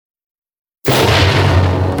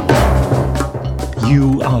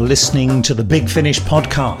You are listening to the Big Finish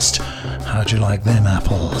podcast. How'd you like them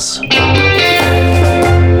apples?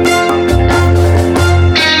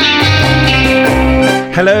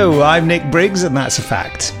 Hello, I'm Nick Briggs, and that's a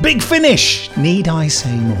fact. Big Finish! Need I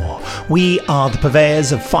say more? We are the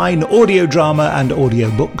purveyors of fine audio drama and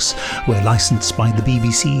audio books. We're licensed by the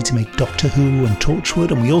BBC to make Doctor Who and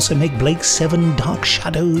Torchwood, and we also make Blake's 7, Dark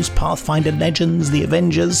Shadows, Pathfinder Legends, The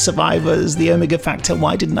Avengers, Survivors, The Omega Factor,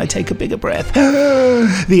 Why Didn't I Take a Bigger Breath?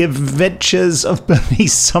 The Adventures of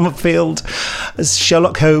Bernice Summerfield,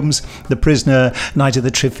 Sherlock Holmes, The Prisoner, Night of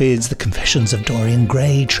the Triffids, The Confessions of Dorian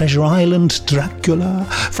Gray, Treasure Island, Dracula,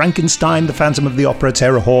 Frankenstein, The Phantom of the Opera,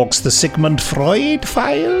 Terrorhawks, The Sigmund Freud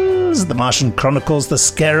Files, The Martian Chronicles, The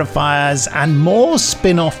Scarifiers, and more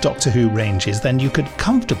spin-off Doctor Who ranges than you could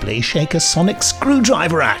comfortably shake a sonic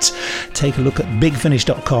screwdriver at. Take a look at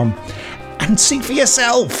bigfinish.com and see for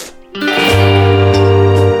yourself.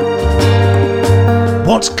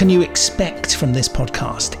 What can you expect from this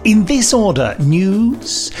podcast? In this order: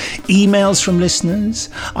 news, emails from listeners,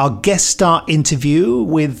 our guest star interview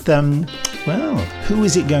with, who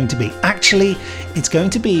is it going to be? Actually, it's going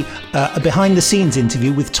to be a behind-the-scenes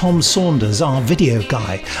interview with Tom Saunders, our video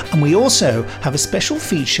guy. And we also have a special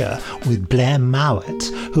feature with Blair Mowat,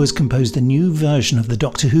 who has composed a new version of the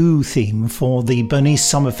Doctor Who theme for the Bernice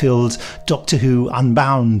Summerfield Doctor Who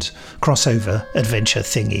Unbound crossover adventure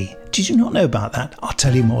thingy. Did you not know about that? I'll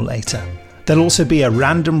tell you more later. There'll also be a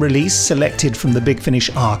random release selected from the Big Finish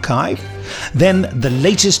archive. Then the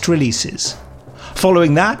latest releases.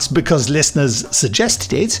 Following that, because listeners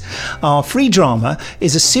suggested it, our free drama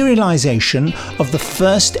is a serialisation of the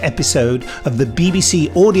first episode of the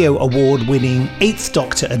BBC Audio Award-winning 8th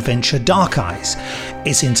Doctor adventure Dark Eyes.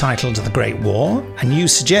 It's entitled The Great War, and you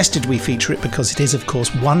suggested we feature it because it is, of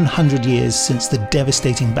course, 100 years since the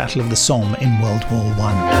devastating Battle of the Somme in World War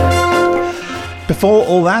I. Before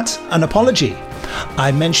all that, an apology.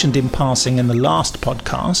 I mentioned in passing in the last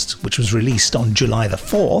podcast, which was released on July the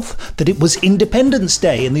 4th, that it was Independence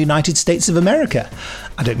Day in the United States of America.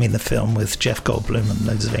 I don't mean the film with Jeff Goldblum and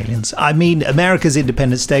loads of aliens. I mean America's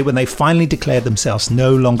Independence Day, when they finally declared themselves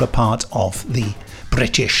no longer part of the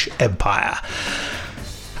British Empire.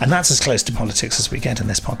 And that's as close to politics as we get in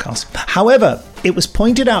this podcast. However, it was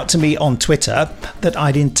pointed out to me on Twitter that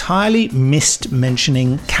I'd entirely missed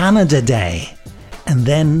mentioning Canada Day. And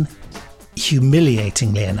then,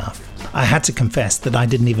 humiliatingly enough, I had to confess that I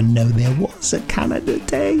didn't even know there was a Canada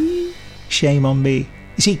Day. Shame on me.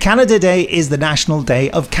 You see, Canada Day is the National Day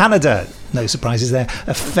of Canada. No surprises there.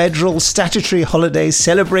 A federal statutory holiday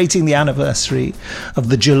celebrating the anniversary of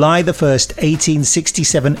the July the 1st,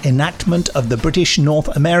 1867 enactment of the British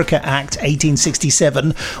North America Act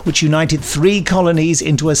 1867, which united 3 colonies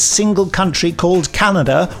into a single country called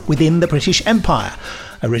Canada within the British Empire.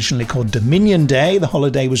 Originally called Dominion Day, the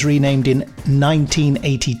holiday was renamed in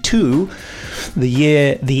 1982, the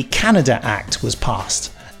year the Canada Act was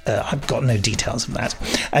passed. I've got no details of that.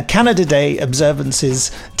 Canada Day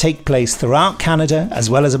observances take place throughout Canada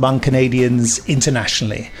as well as among Canadians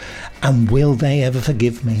internationally. And will they ever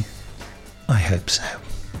forgive me? I hope so.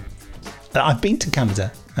 I've been to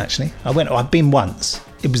Canada, actually. I've been once.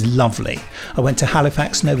 It was lovely. I went to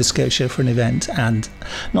Halifax, Nova Scotia for an event, and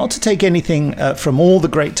not to take anything from all the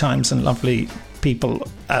great times and lovely people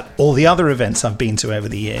at all the other events I've been to over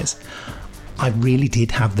the years, I really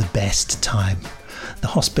did have the best time. The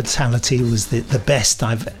hospitality was the best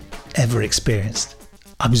I've ever experienced.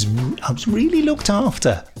 I was really looked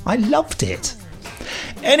after. I loved it.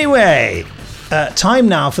 Anyway, time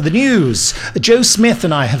now for the news. Joe Smith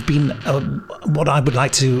and I have been what I would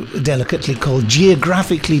like to delicately call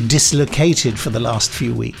geographically dislocated for the last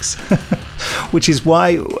few weeks, which is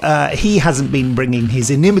why he hasn't been bringing his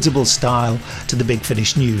inimitable style to the Big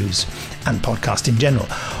Finish news and podcast in general.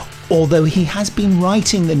 Although he has been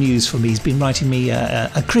writing the news for me. He's been writing me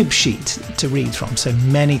a crib sheet to read from. So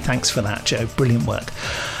many thanks for that, Joe. Brilliant work.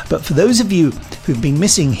 But for those of you who've been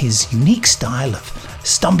missing his unique style of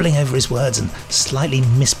stumbling over his words and slightly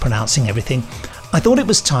mispronouncing everything, I thought it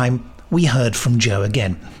was time we heard from Joe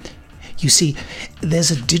again. You see, there's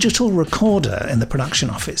a digital recorder in the production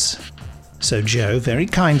office. So Joe very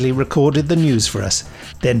kindly recorded the news for us,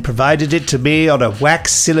 then provided it to me on a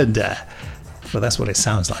wax cylinder. Well, that's what it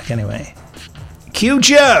sounds like anyway. Cue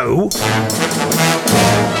Joe!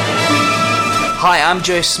 Hi, I'm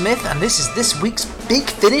Joe Smith, and this is this week's Big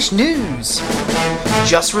Finish news.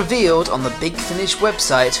 Just revealed on the Big Finish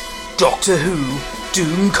website, Doctor Who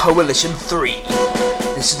Doom Coalition 3.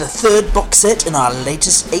 This is the 3rd box set in our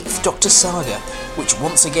latest 8th Doctor saga, which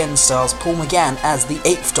once again stars Paul McGann as the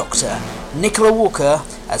 8th Doctor, Nicola Walker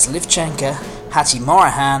as Liv Chanka, Hattie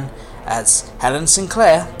Morahan as Helen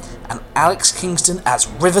Sinclair and Alex Kingston as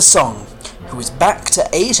River Song, who is back to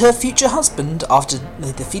aid her future husband after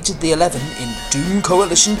they defeated the 11 in Doom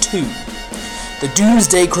Coalition 2. The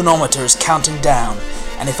Doomsday chronometer is counting down,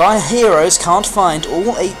 and if our heroes can't find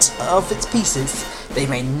all 8 of its pieces, they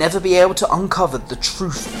may never be able to uncover the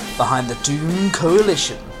truth behind the Doom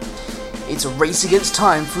Coalition. It's a race against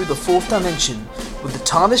time through the 4th dimension, with the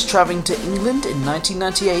TARDIS travelling to England in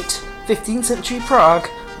 1998, 15th century Prague,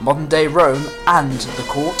 modern-day Rome, and the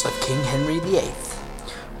court of King Henry VIII.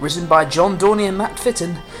 Written by John Dorney and Matt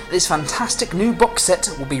Fitton, this fantastic new box set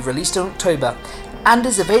will be released in October, and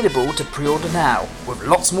is available to pre-order now, with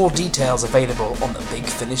lots more details available on the Big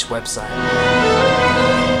Finish website.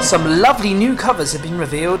 Some lovely new covers have been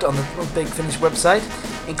revealed on the Big Finish website,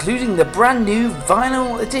 including the brand new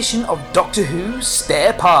vinyl edition of Doctor Who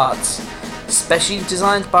Spare Parts. Specially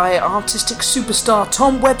designed by artistic superstar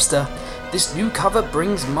Tom Webster, this new cover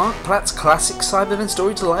brings Mark Platt's classic Cyberman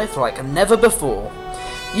story to life like never before.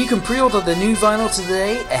 You can pre-order the new vinyl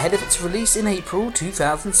today ahead of its release in April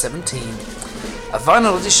 2017. A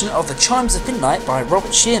vinyl edition of The Chimes of Midnight by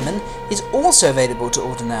Robert Shearman is also available to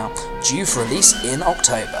order now, due for release in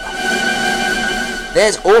October.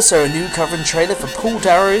 There's also a new cover and trailer for Paul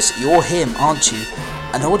Darrow's You're Him, Aren't You?,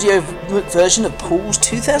 an audiobook version of Paul's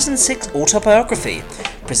 2006 autobiography,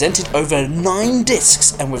 presented over 9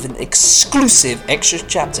 discs and with an exclusive extra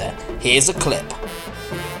chapter. Here's a clip.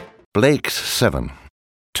 Blake's 7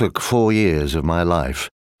 took 4 years of my life.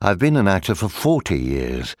 I've been an actor for 40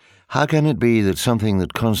 years. How can it be that something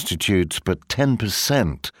that constitutes but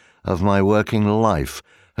 10% of my working life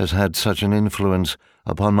has had such an influence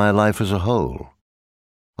upon my life as a whole?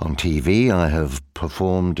 On TV, I have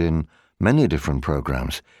performed in many different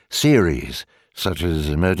programs, series such as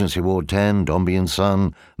Emergency Ward 10, Dombey and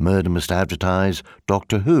Son, Murder Must Advertise,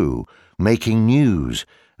 Doctor Who, Making News,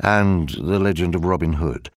 and The Legend of Robin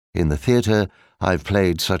Hood. In the theatre, I've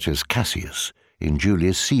played such as Cassius in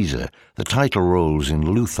Julius Caesar, the title roles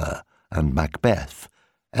in Luther and Macbeth,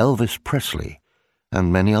 Elvis Presley,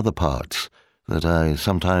 and many other parts that I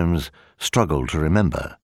sometimes struggle to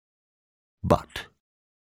remember. But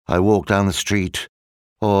I walk down the street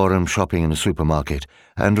or am shopping in a supermarket,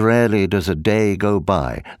 and rarely does a day go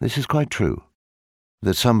by, this is quite true,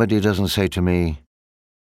 that somebody doesn't say to me,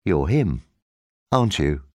 "You're him, aren't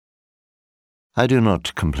you?" I do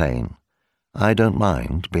not complain. I don't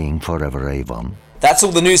mind being forever Avon. That's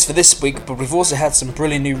all the news for this week, but we've also had some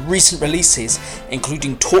brilliant new recent releases,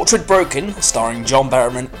 including Tortured Broken, starring John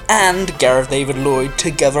Barrowman and Gareth David Lloyd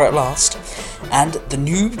together at last, and the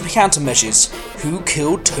new countermeasures, Who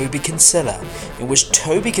Killed Toby Kinsella, in which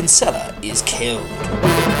Toby Kinsella is killed.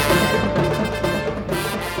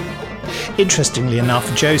 Interestingly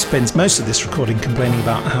enough, Joe spends most of this recording complaining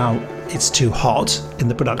about how it's too hot in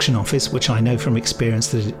the production office, which I know from experience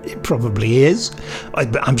that it probably is.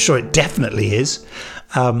 I'm sure it definitely is.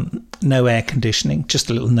 No air conditioning. Just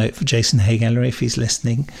a little note for Jason Hageller if he's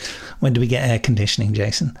listening. When do we get air conditioning,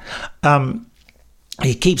 Jason?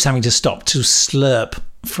 He keeps having to stop to slurp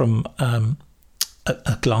from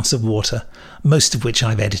a glass of water, most of which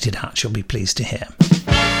I've edited out, you'll be pleased to hear.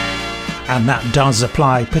 And that does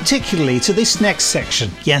apply particularly to this next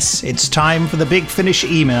section. Yes, it's time for the Big Finish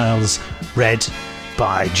emails, read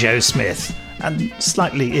by Joe Smith and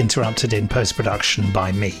slightly interrupted in post-production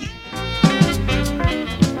by me.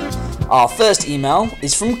 Our first email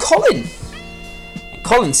is from Colin. And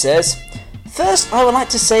Colin says, "First, I would like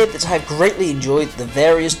to say that I have greatly enjoyed the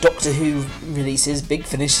various Doctor Who releases Big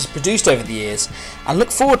Finish has produced over the years, and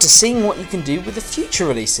look forward to seeing what you can do with the future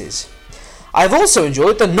releases. I have also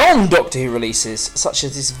enjoyed the non-Doctor Who releases, such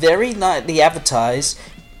as this very lightly advertised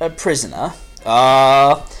Prisoner,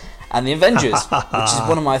 and the Avengers, which is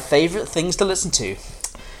one of my favourite things to listen to.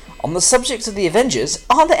 On the subject of the Avengers,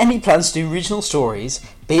 are there any plans to do regional stories,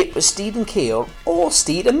 be it with Stephen Keel or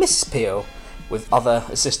Steed and Mrs. Peel, with other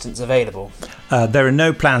assistants available?" There are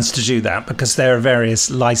no plans to do that because there are various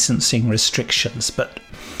licensing restrictions, but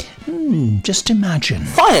just imagine.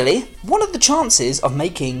 Finally, what are the chances of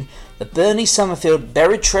making the Bernie Summerfield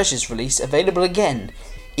Buried Treasures release available again,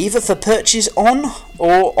 either for purchase on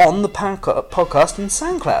the podcast and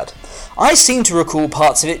SoundCloud? I seem to recall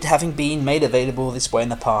parts of it having been made available this way in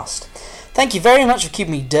the past. Thank you very much for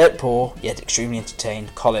keeping me dirt poor, yet extremely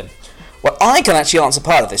entertained, Colin. Well, I can actually answer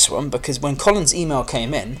part of this one, because when Colin's email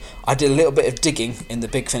came in, I did a little bit of digging in the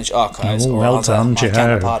Big Finish archives, well done, my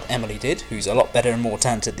counterpart Emily did, who's a lot better and more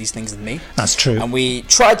talented at these things than me. That's true. And we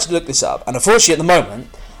tried to look this up, and unfortunately at the moment,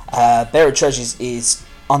 Buried Treasures is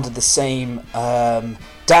under the same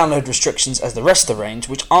download restrictions as the rest of the range,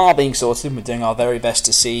 which are being sorted. We're doing our very best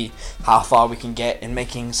to see how far we can get in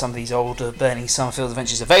making some of these older Bernie Summerfield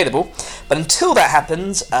adventures available. But until that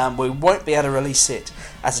happens, we won't be able to release it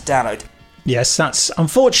as a download. Yes, that's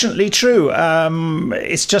unfortunately true.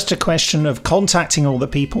 It's just a question of contacting all the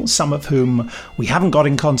people, some of whom we haven't got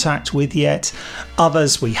in contact with yet.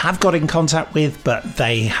 Others we have got in contact with, but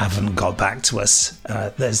they haven't got back to us.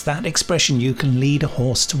 There's that expression, you can lead a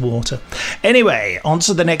horse to water. Anyway, on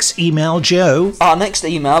to the next email, Joe. Our next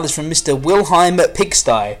email is from Mr. Wilhelm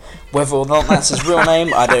Pigsty. Whether or not that's his real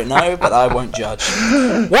name, I don't know, but I won't judge.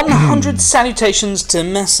 100 salutations to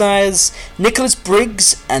Messiahs Nicholas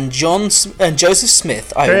Briggs and Joseph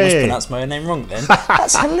Smith. I almost pronounced my own name wrong then.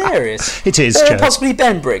 That's hilarious. It is, Or Joe. possibly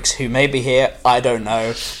Ben Briggs, who may be here, I don't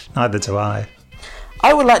know. Neither do I.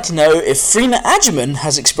 I would like to know if Freema Agyeman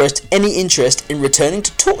has expressed any interest in returning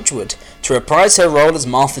to Torchwood to reprise her role as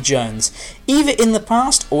Martha Jones, either in the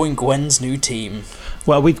past or in Gwen's new team.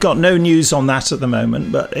 Well, we've got no news on that at the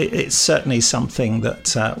moment, but it's certainly something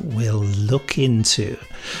that we'll look into.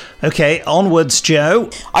 Okay, onwards, Joe.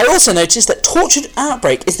 I also noticed that Torchwood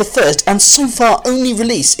Outbreak is the first and so far only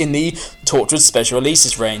release in the Torchwood Special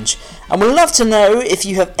Releases range, and would love to know if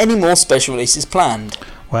you have any more special releases planned.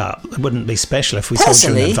 Well, it wouldn't be special if we told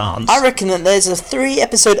you in advance. I reckon that there's a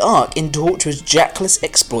 3-episode arc in Torchwood's Jackless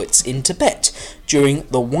exploits in Tibet during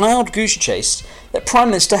the Wild Goose Chase that Prime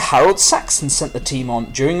Minister Harold Saxon sent the team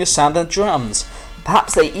on during the Sound of Drums.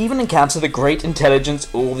 Perhaps they even encounter the Great Intelligence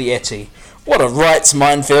or the Yeti. What a rights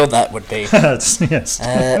minefield that would be. Yes.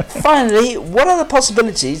 Finally, what are the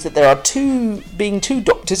possibilities that there are two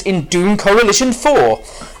Doctors in Doom Coalition 4?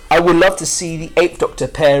 I would love to see the 8th Doctor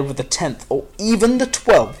paired with the 10th or even the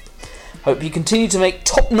 12th. Hope you continue to make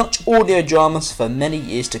top-notch audio dramas for many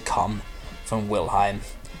years to come. From Wilhelm.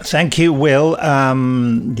 Thank you, Will.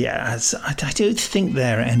 Yes, I don't think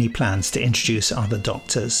there are any plans to introduce other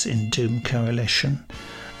Doctors in Doom Coalition.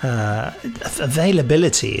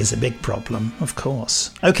 Availability is a big problem, of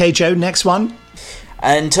course. Okay, Joe, next one.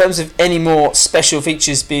 And in terms of any more special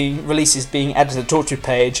releases being added to the Torchwood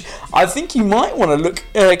page, I think you might want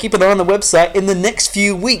to keep an eye on the website in the next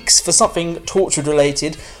few weeks for something Torchwood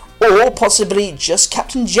related, or possibly just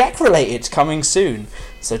Captain Jack related coming soon.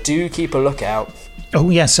 So do keep a lookout. Oh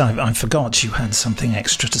yes, I forgot you had something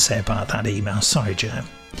extra to say about that email. Sorry, Joe.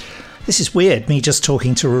 This is weird, me just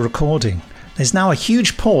talking to a recording. There's now a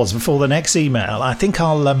huge pause before the next email. I think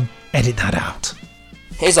I'll edit that out.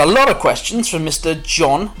 Here's a lot of questions from Mr.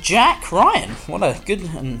 John Jack Ryan. What a good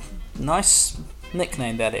and nice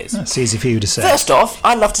nickname that is. That's easy for you to say. First off,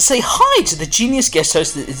 I'd love to say hi to the genius guest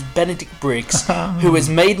host that is Benedict Briggs, who has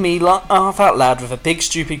made me laugh out loud with a big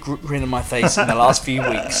stupid grin on my face in the last few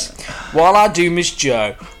weeks. While I do miss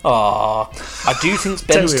Joe, I do think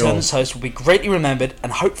Ben's turn as host will be greatly remembered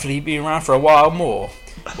and hopefully be around for a while more.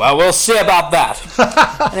 Well, we'll see about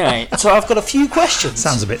that. Anyway, so I've got a few questions.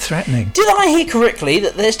 Sounds a bit threatening. Did I hear correctly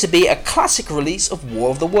that there's to be a classic release of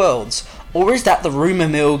War of the Worlds? Or is that the rumour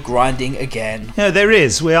mill grinding again? No, there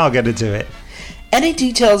is. We are going to do it. Any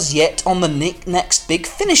details yet on the next Big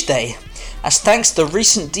Finish Day? As thanks to the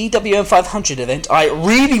recent DWM 500 event, I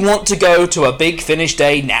really want to go to a Big Finish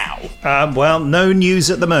Day now. Well, no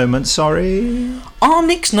news at the moment, sorry. Are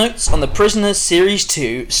Nick's notes on the Prisoners Series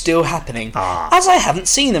 2 still happening? As I haven't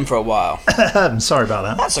seen them for a while. Sorry about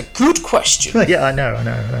that. That's a good question. Yeah, I know.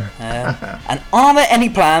 And are there any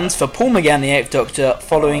plans for Paul McGann, the 8th Doctor,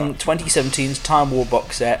 following 2017's Time War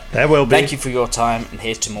box set? There will be. Thank you for your time, and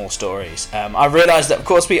here's to more stories. I realised that, of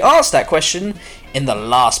course, we asked that question in the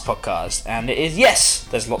last podcast, and it is yes,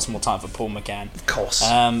 there's lots more time for Paul McGann. Of course.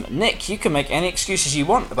 Nick, you can make any excuses you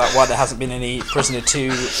want about why there hasn't been any Prisoner 2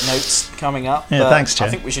 notes coming up. Yeah, thanks, Joe. I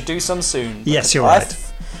think we should do some soon. Yes, you're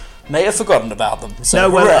right. May have forgotten about them. So no,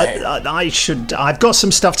 well, I should. I've got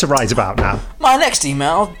some stuff to write about now. My next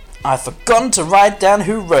email, I've forgotten to write down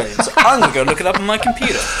who wrote it, so I'm going to go look it up on my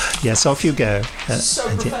computer. Yes, off you go. So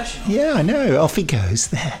professional. Yeah, I know. Off he goes.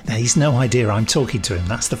 There. He's no idea I'm talking to him.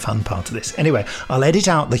 That's the fun part of this. Anyway, I'll edit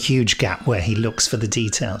out the huge gap where he looks for the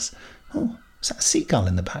details. Oh, is that a seagull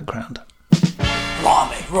in the background?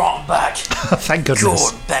 Blimey, wrong back. Thank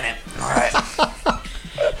goodness. Gordon Bennett. All right.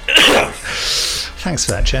 Thanks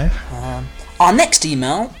for that, Joe. Our next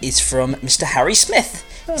email is from Mr. Harry Smith.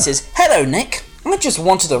 He says, "Hello, Nick. I just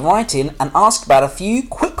wanted to write in and ask about a few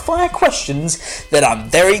quick-fire questions that I'm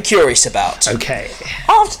very curious about. Okay.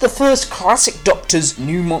 After the first Classic Doctor's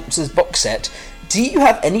New Monsters box set, do you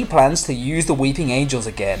have any plans to use the Weeping Angels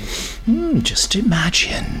again? Just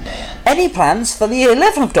imagine. Any plans for the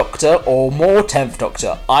 11th Doctor or more 10th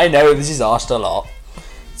Doctor? I know this is asked a lot.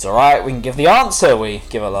 It's alright, we can give the answer. We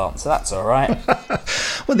give a answer, that's alright.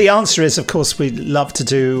 Well, the answer is, of course, we'd love to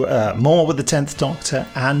do more with the 10th Doctor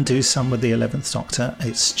and do some with the 11th Doctor.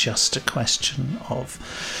 It's just a question of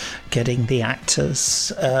getting the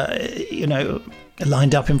actors,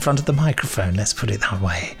 lined up in front of the microphone, let's put it that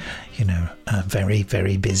way. Very,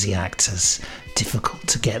 very busy actors. Difficult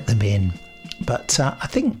to get them in. But I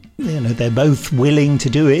think, they're both willing to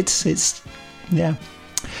do it. It's,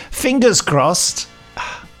 fingers crossed.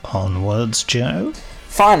 Onwards, Joe.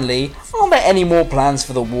 Finally, are there any more plans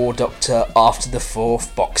for the War Doctor after the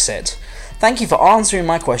 4th box set? Thank you for answering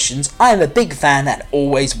my questions. I am a big fan and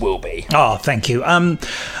always will be. Oh, thank you.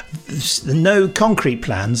 No concrete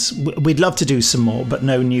plans. We'd love to do some more, but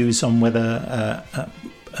no news on whether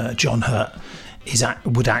John Hurt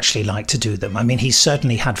would actually like to do them. I mean, he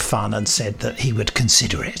certainly had fun and said that he would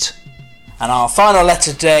consider it. And our final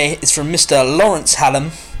letter today is from Mr. Lawrence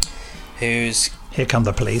Hallam, who's... Here come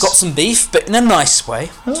the police. Got some beef, but in a nice way.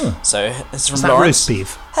 Oh. So, it's from Is Lawrence. That roast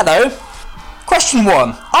beef? Hello. Question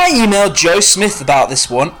 1. I emailed Joe Smith about this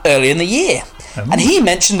one early in the year. Oh. And he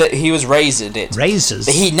mentioned that he was raising it. Razors?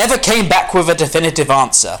 But he never came back with a definitive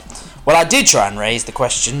answer. Well, I did try and raise the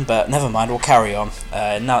question, but never mind, we'll carry on.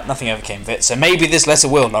 Nothing ever came of it, so maybe this letter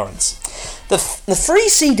will, Lawrence. The free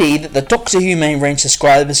CD that the Doctor Who main range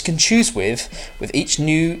subscribers can choose with each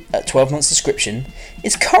new 12-month subscription,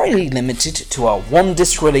 is currently limited to a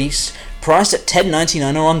one-disc release, priced at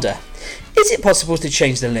 $10.99 or under. Is it possible to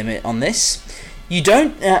change the limit on this? You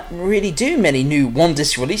don't really do many new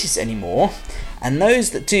one-disc releases anymore, and those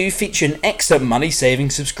that do feature an excellent money-saving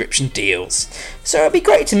subscription deals. So it'd be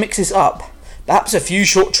great to mix this up. Perhaps a few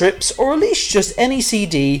short trips, or at least just any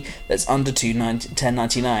CD that's under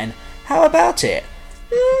 $10.99. How about it?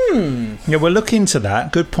 Yeah, we'll look into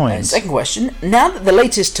that. Good point. Second question. Now that the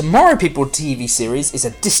latest Tomorrow People TV series is a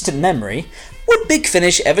distant memory, would Big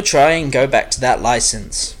Finish ever try and go back to that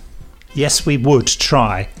license? Yes, we would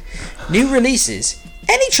try. New releases.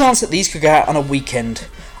 Any chance that these could go out on a weekend?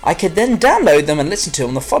 I could then download them and listen to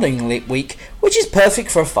them the following week, which is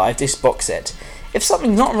perfect for a 5-disc box set. If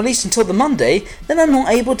something's not released until the Monday, then I'm not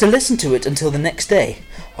able to listen to it until the next day.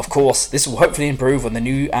 Of course, this will hopefully improve when the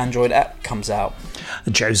new Android app comes out.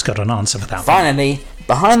 Joe's got an answer for that. Finally,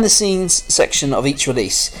 behind the scenes section of each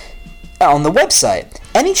release. On the website,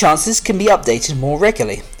 any chances can be updated more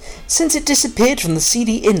regularly. Since it disappeared from the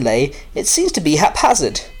CD inlay, it seems to be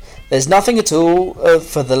haphazard. There's nothing at all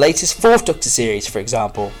for the latest 4th Doctor series, for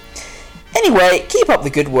example. Anyway, keep up the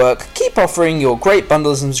good work. Keep offering your great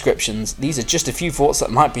bundles and subscriptions. These are just a few thoughts that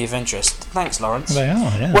might be of interest. Thanks, Lawrence. They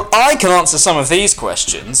are, yeah. Well, I can answer some of these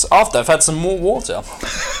questions after I've had some more water.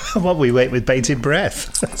 While we wait with bated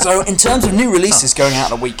breath. So, in terms of new releases going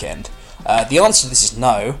out on a weekend, the answer to this is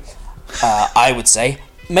no, I would say.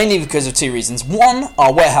 Mainly because of two reasons. One,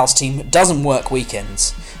 our warehouse team doesn't work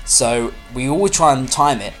weekends. So, we always try and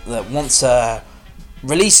time it that once a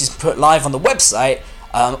release is put live on the website,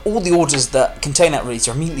 all the orders that contain that release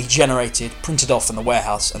are immediately generated, printed off in the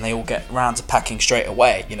warehouse, and they all get round to packing straight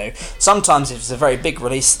away. Sometimes if it's a very big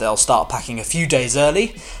release, they'll start packing a few days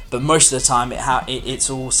early, but most of the time it's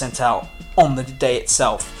all sent out on the day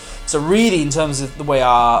itself. So really, in terms of the way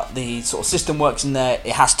the sort of system works in there,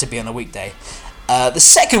 it has to be on a weekday. The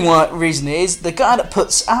second reason is the guy that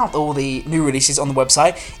puts out all the new releases on the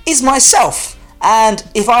website is myself, and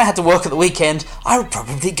if I had to work at the weekend, I would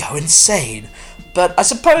probably go insane. But I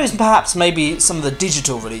suppose perhaps maybe some of the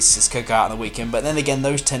digital releases could go out on the weekend, but then again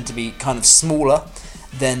those tend to be kind of smaller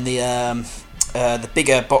than the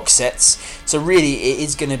bigger box sets, so really it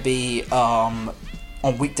is going to be on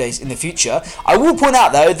weekdays in the future. I will point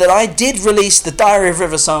out though that I did release the Diary of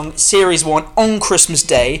River Song Series 1 on Christmas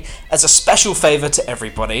Day as a special favour to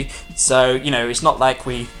everybody, so it's not like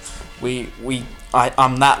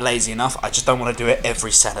I'm that lazy enough. I just don't want to do it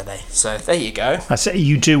every Saturday. So there you go. I say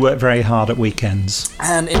you do work very hard at weekends.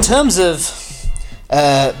 And in terms of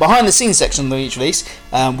behind the scenes section of each release,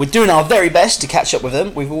 we're doing our very best to catch up with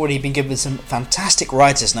them. We've already been given some fantastic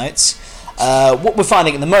writer's notes. What we're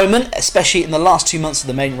finding at the moment, especially in the last 2 months of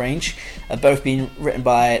the main range, have both been written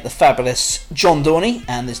by the fabulous John Dorney,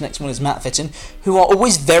 and this next one is Matt Fitton, who are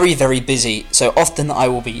always very, very busy. So often I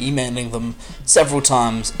will be emailing them several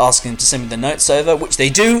times, asking them to send me the notes over, which they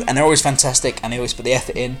do, and they're always fantastic, and they always put the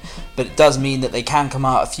effort in. But it does mean that they can come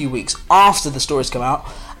out a few weeks after the stories come out.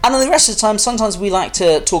 And then the rest of the time, sometimes we like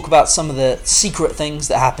to talk about some of the secret things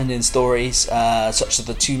that happened in stories, such as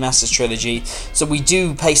the Two Masters trilogy. So we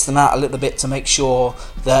do pace them out a little bit to make sure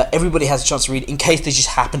that everybody has a chance to read, in case they just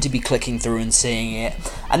happen to be clicking through and seeing it.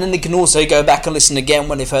 And then they can also go back and listen again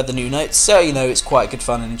when they've heard the new notes. So, it's quite good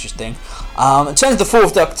fun and interesting. In terms of the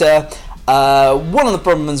 4th Doctor, One of the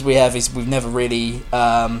problems we have is we've never really...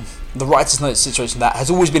 the writer's note situation that has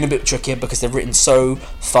always been a bit trickier because they're written so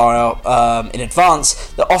far out in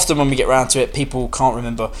advance that often when we get around to it, people can't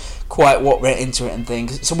remember quite what went into it and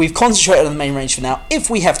things. So we've concentrated on the main range for now. If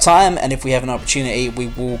we have time and if we have an opportunity, we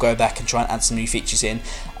will go back and try and add some new features in.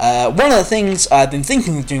 One of the things I've been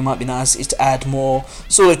thinking of doing might be nice is to add more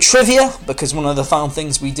sort of trivia, because one of the fun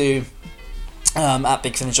things we do at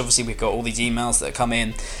Big Finish, obviously we've got all these emails that come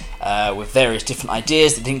in with various different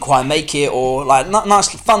ideas that didn't quite make it, or like nice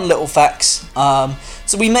fun little facts.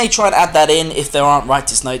 So we may try and add that in if there aren't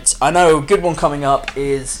writer's notes. I know a good one coming up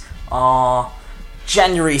is our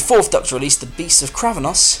January 4th Doctor release, The Beasts of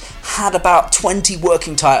Kravenos, had about 20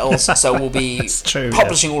 working titles, so we'll be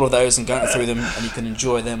publishing all of those and going through them, and you can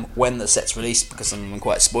enjoy them when the set's released, because some of them are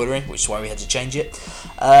quite spoilery, which is why we had to change it.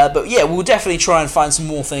 But yeah, we'll definitely try and find some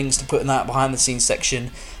more things to put in that behind the scenes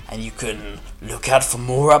section, and you can look out for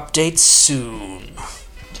more updates soon.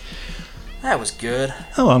 That was good.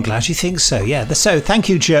 Oh, I'm glad you think so, yeah. So thank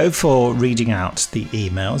you, Joe, for reading out the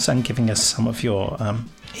emails and giving us some of your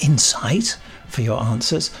insight for your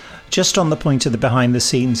answers. Just on the point of the behind the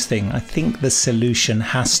scenes thing, I think the solution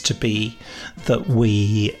has to be that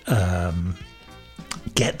we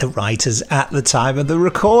get the writers at the time of the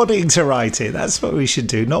recording to write it. That's what we should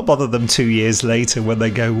do, not bother them 2 years later when they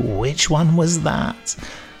go, which one was that?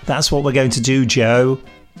 That's what we're going to do, Joe.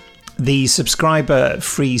 The subscriber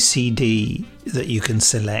free CD that you can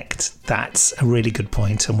select, that's a really good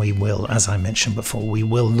point, and we will, as I mentioned before, we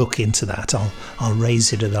will look into that. I'll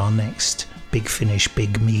raise it at our next Big Finish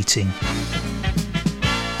big meeting.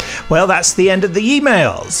 Well, that's the end of the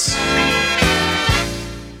emails.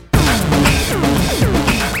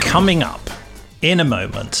 Coming up in a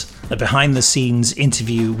moment, a behind-the-scenes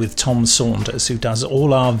interview with Tom Saunders, who does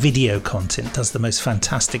all our video content, does the most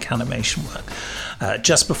fantastic animation work.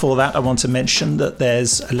 Just before that, I want to mention that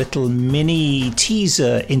there's a little mini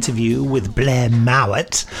teaser interview with Blair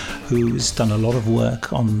Mowat, who's done a lot of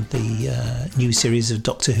work on the new series of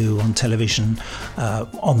Doctor Who on television,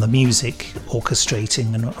 on the music,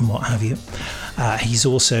 orchestrating and what have you. He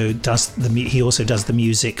also does the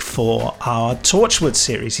music for our Torchwood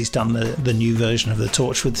series. He's done the new version of the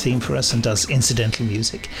Torchwood theme for us and does incidental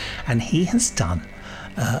music. And he has done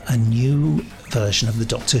a new version of the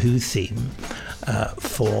Doctor Who theme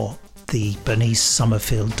for the Bernice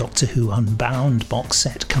Summerfield Doctor Who Unbound box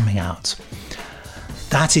set coming out.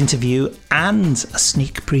 That interview and a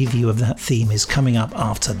sneak preview of that theme is coming up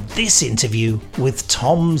after this interview with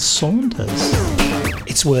Tom Saunders.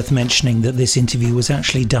 It's worth mentioning that this interview was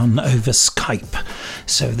actually done over Skype,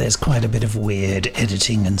 so there's quite a bit of weird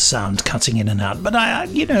editing and sound cutting in and out, but I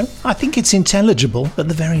think it's intelligible at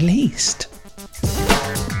the very least.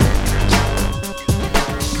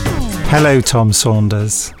 Hello, Tom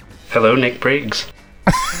Saunders. Hello, Nick Briggs.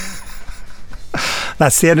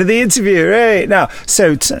 That's the end of the interview, right? Now,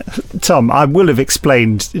 so, Tom, I will have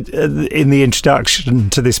explained in the introduction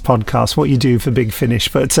to this podcast what you do for Big Finish,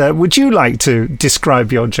 but would you like to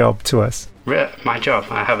describe your job to us? My job?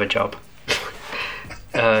 I have a job.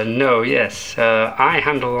 Yes. I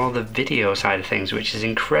handle all the video side of things, which is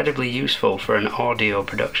incredibly useful for an audio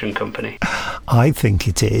production company. I think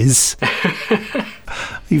it is.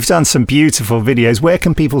 You've done some beautiful videos. Where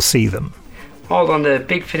can people see them? All on the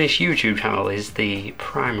Big Finish YouTube channel is the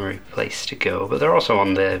primary place to go, but they're also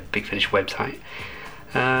on the Big Finish website.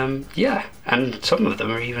 And some of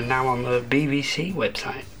them are even now on the BBC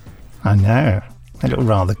website. I know. They look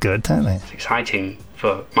rather good, don't they? It's exciting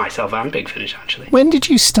for myself and Big Finish, actually. When did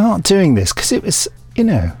you start doing this? Because it was, it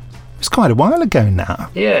was quite a while ago now.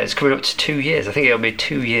 Yeah, it's coming up to 2 years. I think it'll be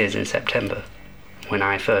 2 years in September when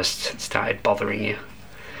I first started bothering you.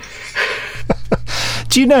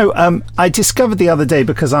 Do you know, I discovered the other day,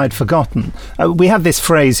 because I'd forgotten, we have this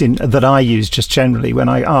phrase that I use just generally when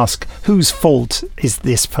I ask, whose fault is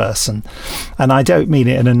this person? And I don't mean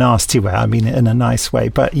it in a nasty way, I mean it in a nice way.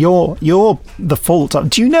 But you're the fault of...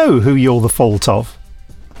 Do you know who you're the fault of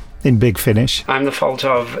in Big Finish? I'm the fault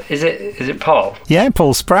of... Is it Paul? Yeah,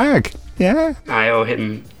 Paul Spragg. Yeah. I owe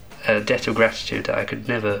him a debt of gratitude that I could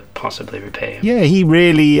never possibly repay him. Yeah, he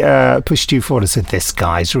really pushed you forward and said, this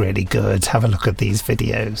guy's really good, have a look at these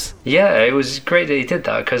videos. Yeah, it was great that he did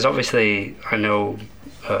that, because obviously I know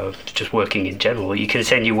just working in general, you can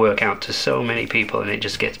send your work out to so many people and it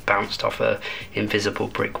just gets bounced off a invisible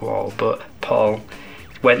brick wall. But Paul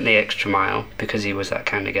went the extra mile because he was that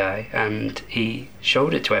kind of guy, and he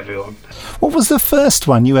showed it to everyone. What was the first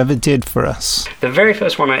one you ever did for us? The very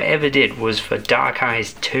first one I ever did was for Dark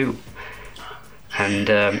Eyes 2. And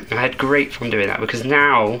I had great fun doing that, because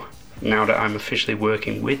now now that I'm officially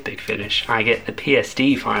working with Big Finish, I get the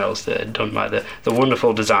PSD files that are done by the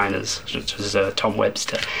wonderful designers, such as Tom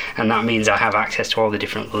Webster, and that means I have access to all the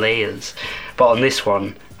different layers. But on this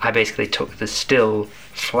one, I basically took the still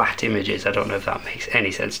flat images. I don't know if that makes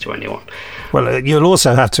any sense to anyone. Well, you'll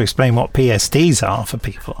also have to explain what PSDs are for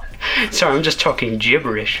people. Sorry, I'm just talking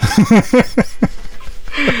gibberish.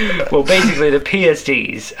 Well, basically the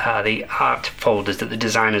PSDs are the art folders that the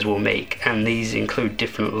designers will make, and these include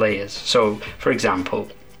different layers. So, for example,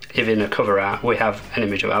 if in a cover art we have an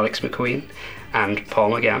image of Alex McQueen and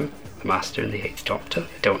Paul McGann, the Master and the Eighth Doctor.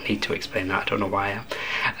 I don't need to explain that, I don't know why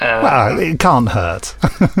I am. Well, it can't hurt.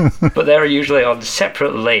 But they're usually on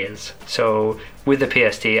separate layers. So with the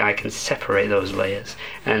PSD I can separate those layers,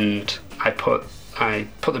 and I put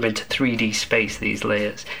them into 3D space, these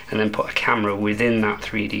layers, and then put a camera within that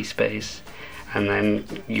 3D space, and then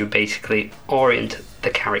you basically orient the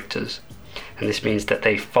characters, and this means that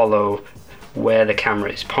they follow where the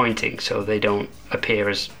camera is pointing, so they don't appear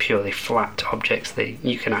as purely flat objects.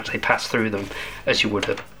 You can actually pass through them as you would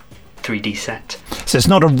a 3D set. So it's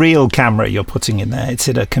not a real camera you're putting in there, it's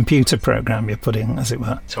in a computer program you're putting, as it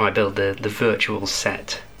were. So I build the virtual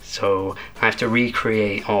set, so I have to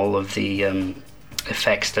recreate all of the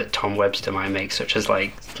effects that Tom Webster might make, such as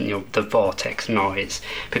the vortex noise,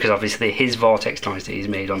 because obviously his vortex noise that he's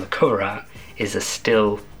made on the cover art is a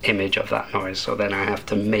still image of that noise, so then I have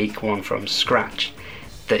to make one from scratch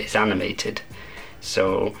that is animated.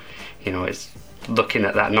 So it's looking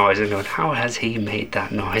at that noise and going, how has he made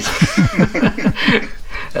that noise?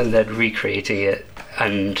 And then recreating it,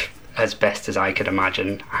 and as best as I could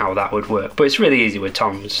imagine how that would work. But it's really easy with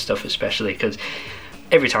Tom's stuff, especially because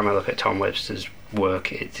every time I look at Tom Webster's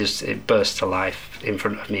work, it bursts to life in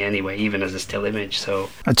front of me anyway, even as a still image. So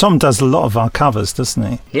Tom does a lot of our covers, doesn't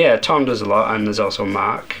he? Yeah, Tom does a lot, and there's also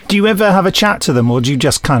Mark. Do you ever have a chat to them, or do you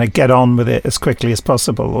just kind of get on with it as quickly as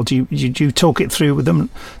possible, or do you talk it through with them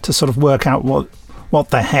to sort of work out what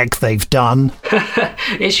the heck they've done?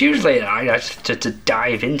 It's usually I just to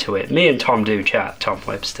dive into it. Me and Tom do chat, Tom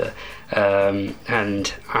Webster,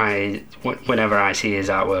 and whenever I see his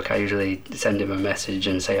artwork, I usually send him a message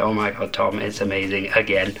and say, "Oh my God, Tom, it's amazing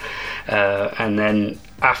again." And then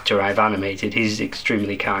after I've animated, he's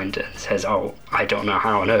extremely kind and says, "Oh, I don't know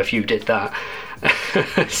how on earth you did that."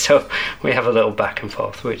 So we have a little back and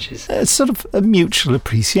forth, which is... It's sort of a mutual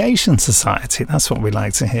appreciation society. That's what we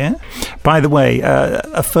like to hear. By the way,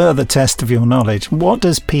 a further test of your knowledge. What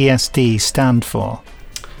does PSD stand for?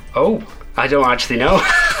 Oh, I don't actually know.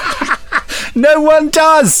 No one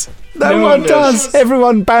does! No one does!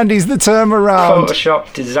 Everyone bandies the term around.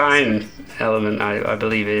 Photoshop design element, I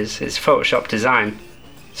believe it's Photoshop design.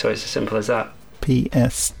 So it's as simple as that.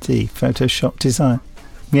 PSD, Photoshop design.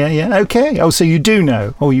 Yeah, okay. Oh, so you do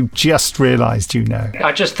know, or you just realised you know?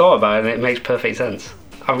 I just thought about it and it makes perfect sense.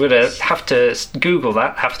 I'm going to have to Google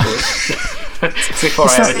that afterwards before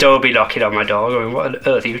I have Adobe knocking on my door going, what on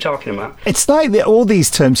earth are you talking about? It's like all these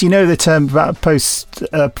terms, the term about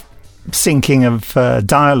post-syncing of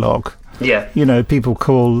dialogue. Yeah. People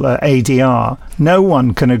call ADR. No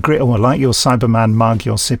one can agree. Oh, I like your Cyberman mug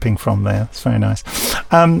you're sipping from there. It's very nice.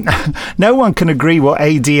 No one can agree what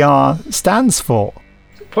ADR stands for.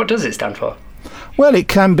 What does it stand for? Well, it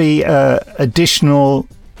can be additional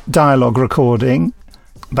dialogue recording.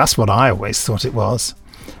 That's what I always thought it was.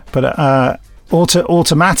 But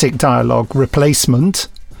automatic dialogue replacement,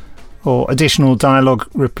 or additional dialogue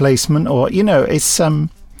replacement, or, it's... And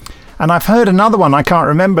I've heard another one, I can't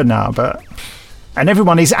remember now, and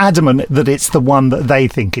everyone is adamant that it's the one that they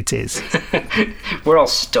think it is. We're all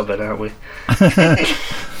stubborn, aren't we?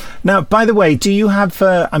 Now, by the way, do you have,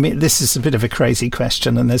 this is a bit of a crazy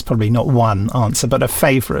question, and there's probably not one answer, but a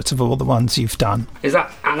favourite of all the ones you've done? Is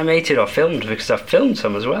that animated or filmed? Because I've filmed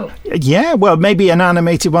some as well. Yeah, well, maybe an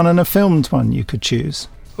animated one and a filmed one you could choose.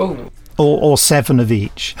 Oh. Or 7 of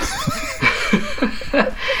each.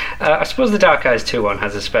 I suppose the Dark Eyes 2 one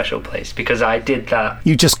has a special place, because I did that.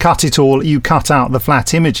 You just cut it all, you cut out the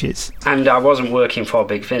flat images. And I wasn't working for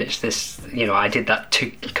Big Finish. I did that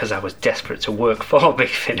too because I was desperate to work for Big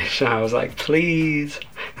Finish, and I was like, please.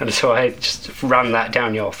 And so I just ran that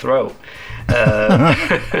down your throat.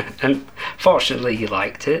 And fortunately you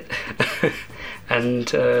liked it. And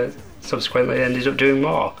subsequently ended up doing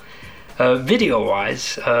more.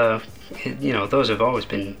 Video-wise, those have always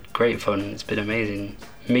been great fun. It's been amazing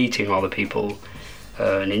meeting all the people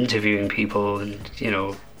and interviewing people, and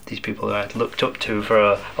these people that I'd looked up to for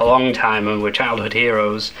a long time and were childhood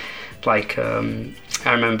heroes. Like I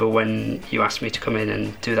remember when you asked me to come in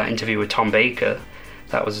and do that interview with Tom Baker.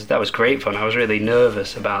 That was great fun. I was really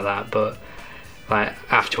nervous about that, but like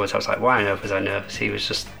afterwards I was like, why was I nervous? He was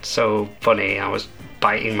just so funny. I was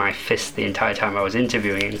biting my fist the entire time I was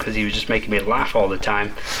interviewing him because he was just making me laugh all the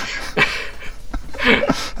time.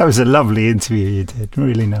 That was a lovely interview you did.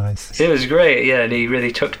 Really nice. It was great, yeah, and he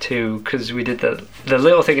really took to, because we did the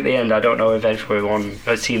little thing at the end. I don't know if everyone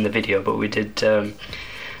has seen the video, but we did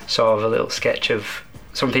sort of a little sketch of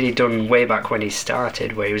something he'd done way back when he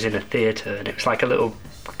started, where he was in a theatre, and it was like a little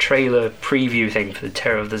trailer preview thing for the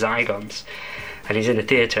Terror of the Zygons. And he's in a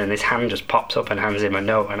theatre, and this hand just pops up and hands him a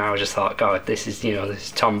note, and I was just thought, God, this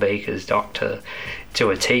is Tom Baker's Doctor to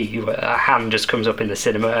a T. A hand just comes up in the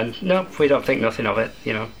cinema, and no, we don't think nothing of it.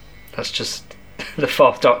 That's just the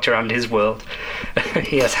Fourth Doctor and his world.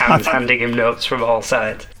 He has hands handing him notes from all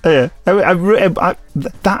sides. Yeah,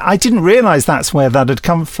 I didn't realise that's where that had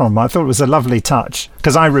come from. I thought it was a lovely touch,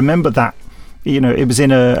 because I remember that. It was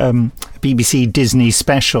in a BBC Disney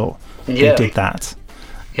special. Yeah. They did that.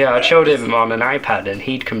 Yeah, I showed him on an iPad, and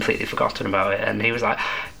he'd completely forgotten about it, and he was like,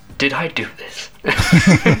 did I do this?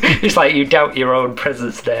 It's like you doubt your own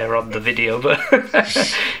presence there on the video, but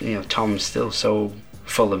Tom's still so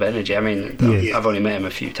full of energy. I mean, yes. I've only met him a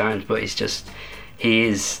few times, but he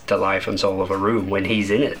is the life and soul of a room when he's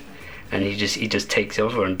in it, and he just takes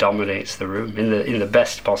over and dominates the room in the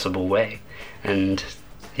best possible way. And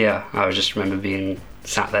yeah, I just remember being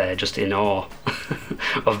sat there just in awe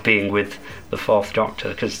of being with the Fourth Doctor,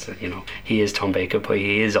 because he is Tom Baker, but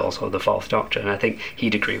he is also the Fourth Doctor, and I think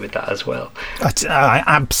he'd agree with that as well. I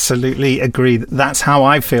absolutely agree. That's how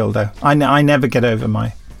I feel, though. I never get over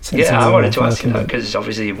my sense of I wanted to ask you that, because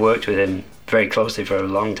obviously you've worked with him very closely for a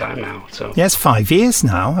long time now. So yes, 5 years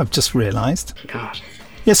now, I've just realised. God.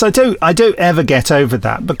 Yes, I don't ever get over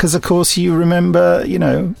that, because of course you remember,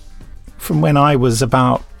 from when I was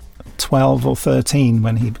about 12 or 13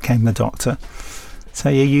 when he became the Doctor. So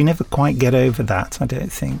yeah, you never quite get over that, I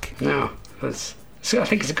don't think. No, I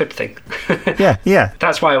think it's a good thing. Yeah.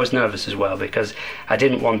 That's why I was nervous as well, because I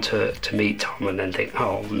didn't want to meet Tom and then think,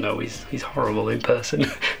 oh no, he's horrible in person.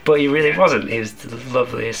 But he really wasn't. He was the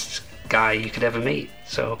loveliest guy you could ever meet.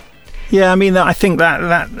 So yeah, I mean, I think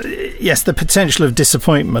that yes, the potential of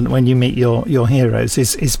disappointment when you meet your heroes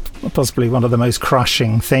is possibly one of the most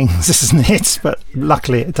crushing things, isn't it? But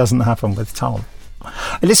luckily it doesn't happen with Tom.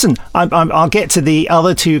 Listen, I'll get to the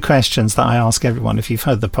other two questions that I ask everyone. If you've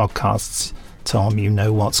heard the podcasts, Tom, you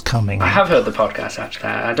know what's coming. I have heard the podcast, actually.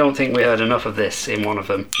 I don't think we heard enough of this in one of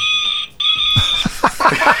them.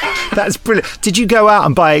 That's brilliant. Did you go out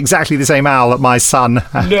and buy exactly the same owl that my son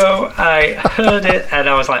had? No, I heard it and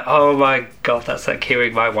I was like, oh my God, that's that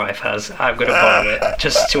keyring my wife has. I'm going to borrow it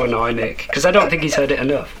just to annoy Nick, because I don't think he's heard it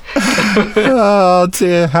enough. Oh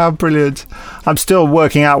dear, how brilliant. I'm still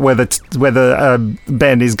working out whether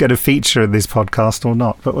Ben is going to feature in this podcast or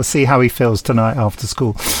not, but we'll see how he feels tonight after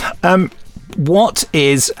school. What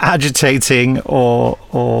is agitating or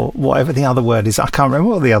whatever the other word is? I can't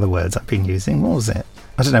remember what the other words I've been using. What was it?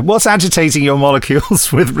 I don't know. What's agitating your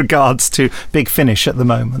molecules with regards to Big Finish at the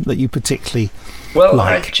moment that you particularly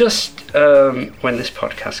like? I just, when this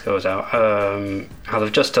podcast goes out,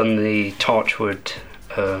 I've just done the Torchwood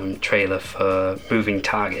trailer for Moving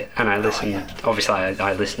Target, and I listened. Obviously,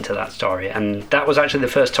 I listened to that story, and that was actually the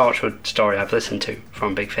first Torchwood story I've listened to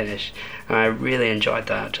from Big Finish, and I really enjoyed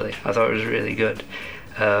that. Actually, I thought it was really good.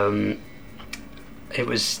 It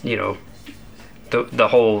was, the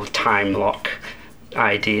whole time lock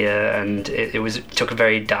idea, and it took a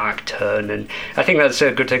very dark turn, and I think that's a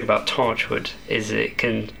good thing about Torchwood, is it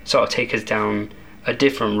can sort of take us down a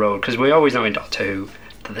different road, because we always know in Doctor Who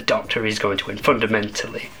that the Doctor is going to win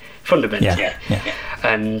fundamentally. Yeah.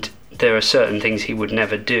 And there are certain things he would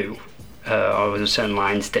never do, or there are certain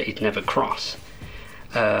lines that he'd never cross,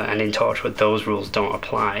 and in Torchwood those rules don't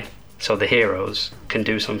apply, so the heroes can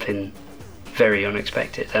do something very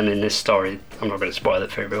unexpected. And in this story, I'm not going to spoil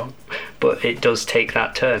it for everyone, but it does take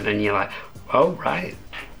that turn, and you're like, oh right.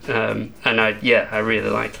 And I really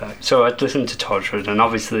liked that. So I'd listened to Torchwood, and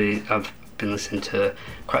obviously I've been listening to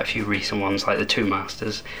quite a few recent ones like the Two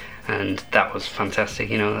Masters, and that was fantastic.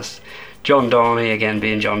 That's John Dorney again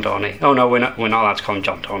being John Dorney. Oh no, we're not allowed to call him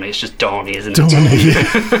John Dorney. It's just Dorney, isn't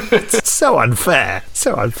it? It's so unfair.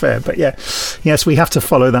 But yes, we have to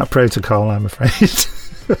follow that protocol, I'm afraid.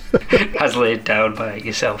 As laid down by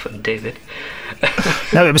yourself and David.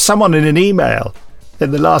 No, it was someone in an email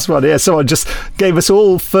in the last one. Yeah, someone just gave us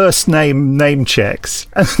all first name checks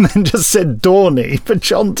and then just said Dorney, but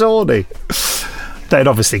John Dorney. They'd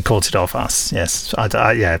obviously caught it off us. Yes, I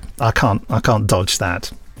can't dodge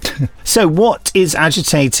that. So, what is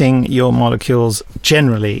agitating your molecules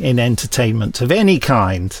generally in entertainment of any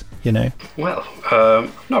kind? Well,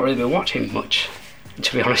 I've not really been watching much,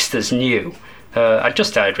 to be honest, that's new. I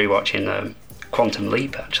just started rewatching Quantum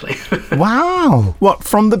Leap, actually. Wow! What,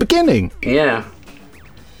 from the beginning? Yeah.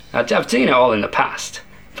 I've seen it all in the past,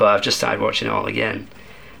 but I've just started watching it all again.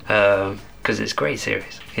 Because it's a great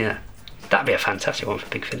series. Yeah. That'd be a fantastic one for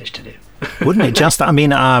Big Finish to do. Wouldn't it just? I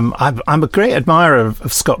mean, I'm a great admirer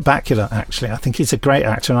of Scott Bakula, actually. I think he's a great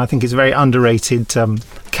actor, and I think he's a very underrated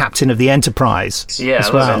captain of the Enterprise. Yeah, I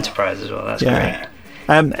love Enterprise as well. That's great.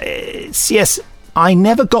 Yes, I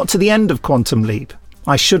never got to the end of Quantum Leap.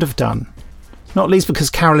 I should have done. Not least because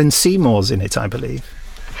Carolyn Seymour's in it, I believe.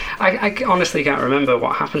 I honestly can't remember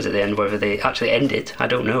what happens at the end, whether they actually end it, I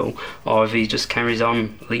don't know, or if he just carries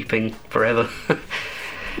on leaping forever.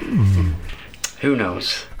 Who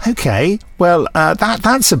knows? Okay, well,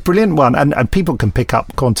 that's a brilliant one, and people can pick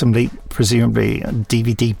up Quantum Leap, presumably,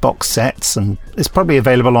 DVD box sets, and it's probably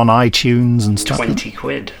available on iTunes and stuff.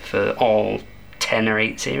 £20 for all 10 or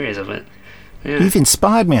 8 series of it. Yeah. You've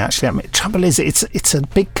inspired me, actually. I mean, the trouble is, it's a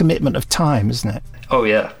big commitment of time, isn't it? Oh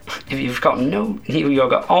yeah, if you've got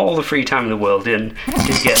all the free time in the world in,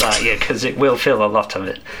 just get that, because it will fill a lot of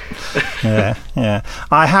it. Yeah.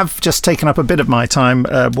 I have just taken up a bit of my time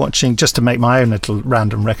watching, just to make my own little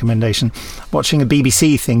random recommendation, watching a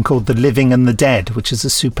BBC thing called The Living and the Dead, which is a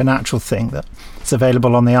supernatural thing that's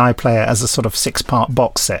available on the iPlayer as a sort of 6-part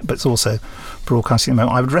box set, but it's also broadcasting at the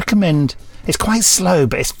moment. I would recommend. It's quite slow,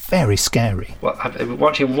 but it's very scary. Well, I've been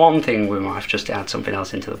watching one thing with my wife, just to add something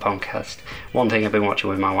else into the podcast. One thing I've been watching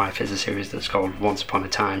with my wife is a series that's called Once Upon a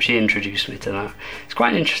Time. She introduced me to that. It's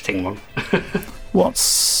quite an interesting one.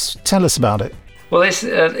 Tell us about it. Well,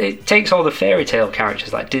 it takes all the fairy tale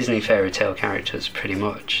characters, like Disney fairy tale characters, pretty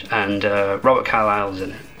much. And Robert Carlyle's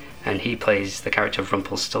in it. And he plays the character of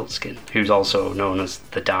Rumpelstiltskin, who's also known as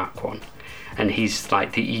the Dark One. And he's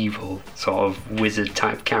like the evil sort of wizard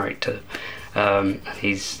type character.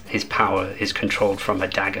 His power is controlled from a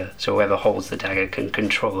dagger, so whoever holds the dagger can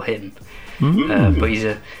control him. But he's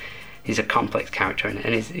a complex character in it,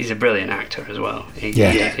 and he's a brilliant actor as well.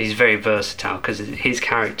 He's very versatile, because his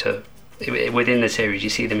character within the series, you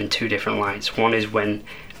see them in 2 different lights. One is when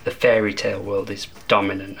the fairy tale world is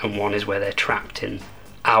dominant, and one is where they're trapped in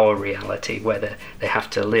our reality, where they have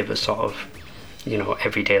to live a sort of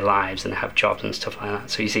everyday lives and have jobs and stuff like that.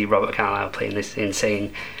 So you see Robert Carlyle playing this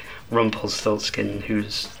insane Rumpelstiltskin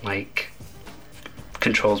who's like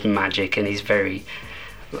controls magic, and he's very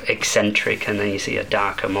eccentric, and then you see a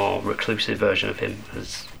darker, more reclusive version of him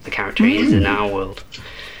as the character he is in our world.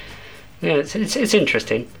 Yeah, it's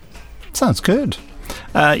interesting. Sounds good.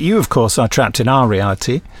 You, of course, are trapped in our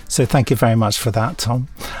reality, so thank you very much for that, Tom.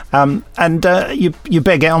 You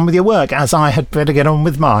better get on with your work, as I had better get on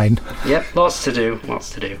with mine. Yep, lots to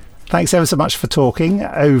do. Thanks ever so much for talking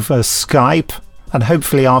over Skype, and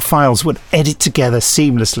hopefully our files would edit together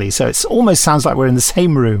seamlessly, so it almost sounds like we're in the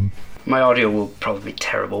same room. My audio will probably be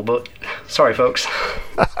terrible, but sorry, folks.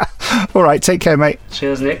 All right, take care, mate.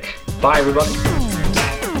 Cheers, Nick. Bye, everybody.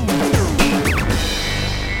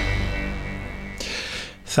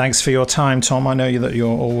 Thanks for your time, Tom. I know that you're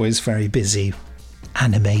always very busy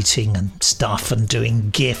animating and stuff and doing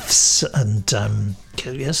GIFs and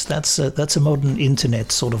yes, that's a modern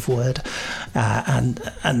internet sort of word, and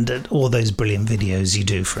all those brilliant videos you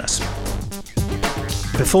do for us.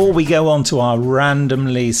 Before we go on to our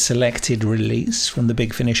randomly selected release from the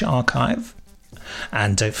Big Finish archive,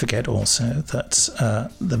 and don't forget also that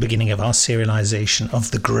the beginning of our serialisation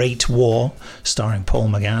of The Great War, starring Paul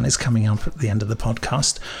McGann, is coming up at the end of the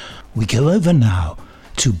podcast. We go over now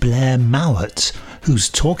to Blair Mowat, who's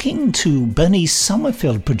talking to Bernie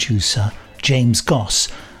Summerfield producer James Goss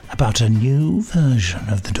about a new version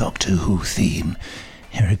of the Doctor Who theme.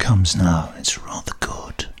 Here it comes now. It's rather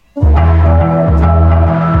good.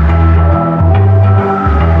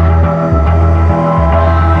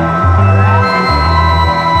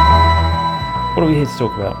 What are we here to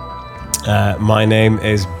talk about? My name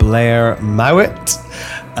is Blair Mowat,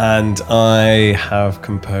 and I have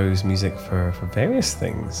composed music for various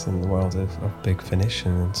things in the world of Big Finish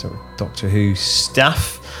and sort of Doctor Who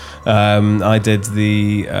stuff. I did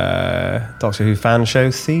the Doctor Who fan show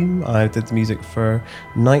theme. I did the music for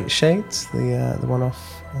Nightshades, the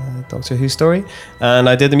one-off Doctor Who story, and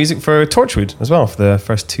I did the music for Torchwood as well, for the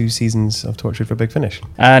first 2 seasons of Torchwood for Big Finish.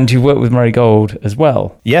 And you worked with Murray Gold as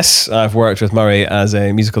well. Yes, I've worked with Murray as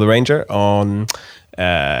a musical arranger on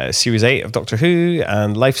Series 8 of Doctor Who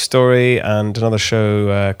and Life Story, and another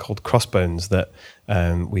show called Crossbones that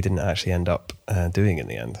we didn't actually end up doing in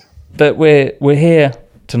the end. But we're here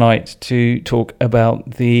tonight to talk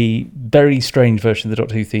about the very strange version of the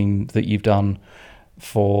Doctor Who theme that you've done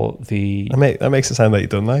for the... That makes it sound like you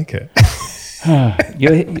don't like it.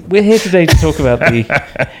 We're here today to talk about the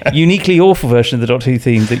uniquely awful version of the Doctor Who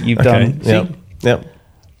theme that you've done. Yeah.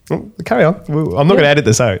 Well, carry on. I'm not going to edit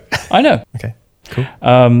this out. I know. Okay, cool.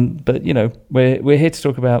 But we're here to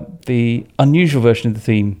talk about the unusual version of the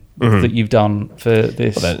theme that you've done for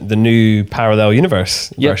this. Well, the new parallel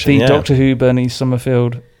universe version. The Doctor Who Bernie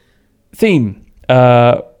Summerfield theme,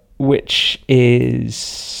 which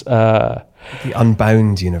is the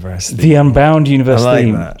Unbound universe. The Unbound universe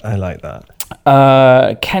theme. I like that.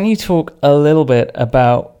 Can you talk a little bit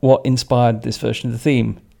about what inspired this version of the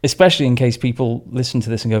theme, especially in case people listen to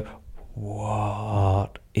this and go,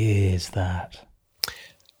 "What is that?"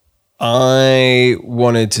 I've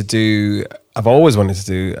always wanted to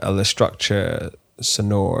do a La Structure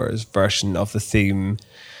Sonores version of the theme,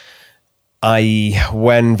 i.e.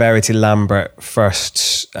 when Verity Lambert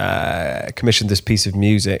first commissioned this piece of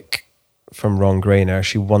music from Ron Grainer,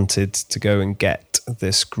 she wanted to go and get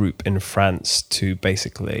this group in France to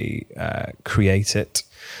basically create it,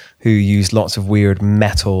 who used lots of weird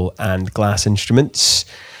metal and glass instruments.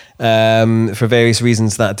 For various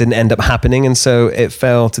reasons that didn't end up happening, and so it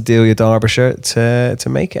fell to Delia Derbyshire to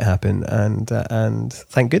make it happen, and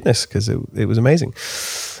thank goodness, because it was amazing.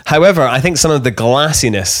 However, I think some of the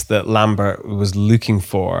glassiness that Lambert was looking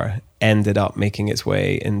for ended up making its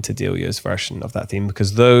way into Delia's version of that theme,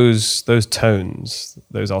 because those tones,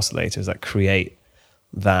 those oscillators that create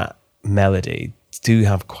that melody do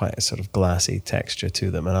have quite a sort of glassy texture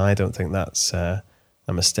to them, and I don't think that's a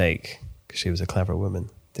mistake, because she was a clever woman,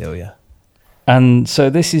 Delia. And so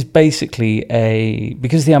this is basically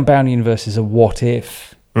because the Unbound universe is a what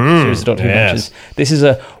if series of Doctor Who adventures. This is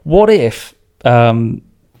a what if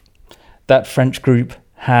that French group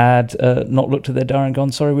had not looked at their diary and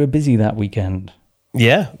gone, sorry, we're busy that weekend.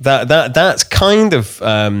 Yeah, that's kind of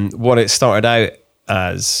what it started out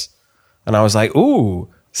as. And I was like, ooh,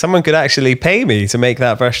 someone could actually pay me to make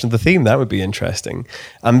that version of the theme. That would be interesting.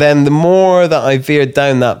 And then the more that I veered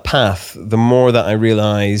down that path, the more that I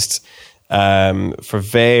realized, for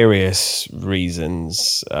various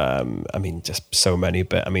reasons, I mean, just so many,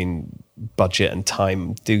 but I mean, budget and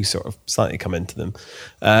time do sort of slightly come into them.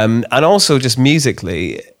 And also just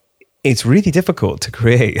musically, it's really difficult to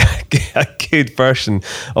create a good version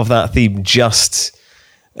of that theme just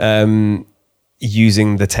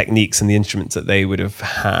using the techniques and the instruments that they would have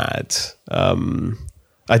had.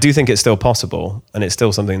 I do think it's still possible, and it's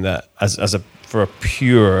still something that, for a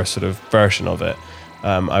pure sort of version of it,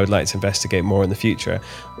 I would like to investigate more in the future.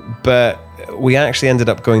 But we actually ended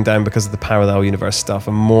up going down, because of the parallel universe stuff,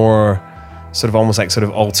 a more sort of almost like sort of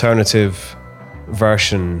alternative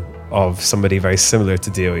version of somebody very similar to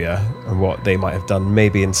Delia and what they might have done,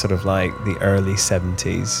 maybe in sort of like the early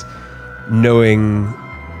 70s, knowing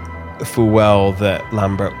full well that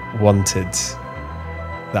Lambert wanted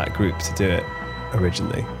that group to do it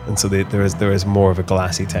originally, and so there is more of a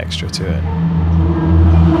glassy texture to it.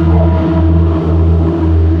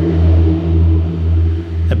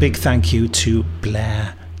 A big thank you to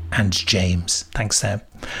Blair and James. Thanks there.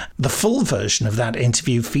 The full version of that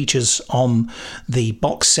interview features on the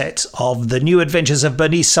box set of The New Adventures of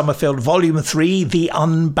Bernice Summerfield Volume 3, The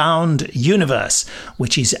Unbound Universe,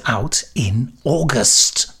 which is out in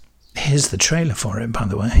August. Here's the trailer for it, by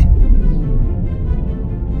the way.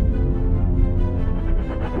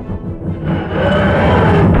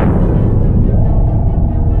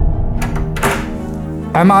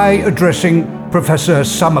 Am I addressing Professor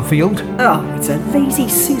Summerfield? Oh, it's a lazy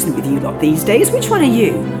Susan with you lot these days. Which one are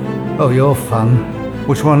you? Oh, you're fun.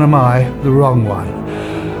 Which one am I? The wrong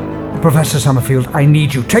one. Professor Summerfield, I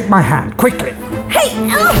need you. Take my hand, quickly. Hey!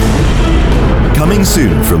 Coming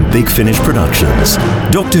soon from Big Finish Productions,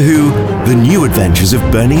 Doctor Who, The New Adventures of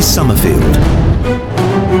Bernice Summerfield.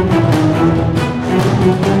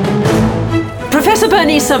 Professor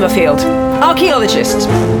Bernice Summerfield, archaeologist.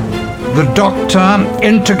 The Doctor,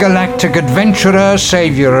 intergalactic adventurer,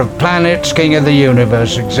 saviour of planets, king of the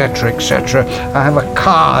universe, etc., etc. I have a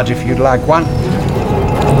card if you'd like one.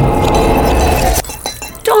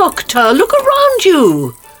 Doctor, look around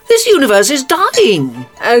you. This universe is dying.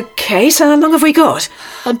 Okay, so how long have we got?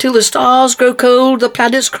 Until the stars grow cold, the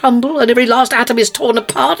planets crumble, and every last atom is torn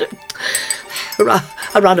apart.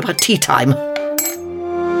 Around about tea time.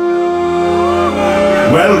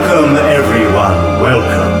 Welcome, everyone.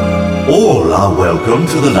 Welcome. All are welcome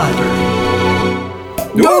to the library.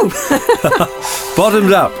 Whoa!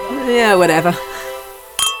 Bottoms up. Yeah, whatever.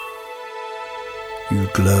 You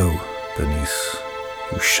glow, Bernice.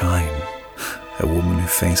 You shine. A woman who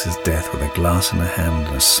faces death with a glass in her hand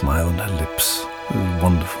and a smile on her lips. It is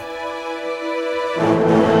wonderful.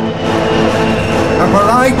 A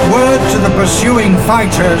polite word to the pursuing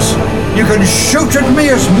fighters. You can shoot at me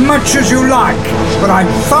as much as you like, but I'm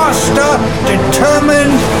faster,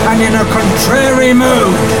 determined, and in a contrary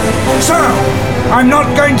mood. So, I'm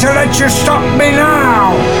not going to let you stop me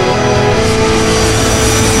now!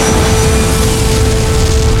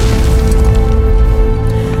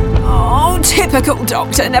 Oh, typical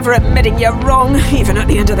Doctor, never admitting you're wrong, even at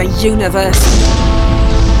the end of the universe.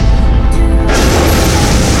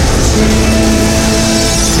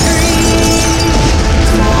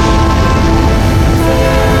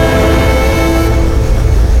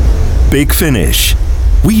 Big Finish.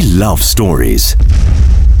 We love stories.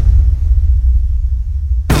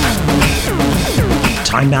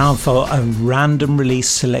 Time now for a random release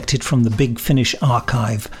selected from the Big Finish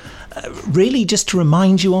archive. Really just to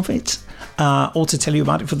remind you of it, or to tell you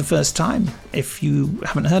about it for the first time. If you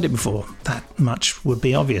haven't heard it before, that much would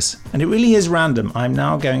be obvious. And it really is random. I'm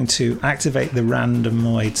now going to activate the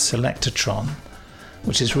Randomoid Selectatron,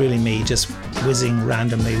 which is really me just whizzing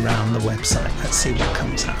randomly around the website. Let's see what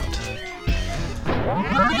comes out.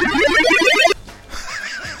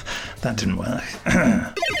 That didn't work.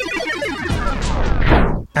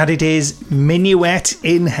 And it is Minuet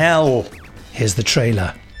in Hell. Here's the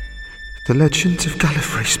trailer. The legends of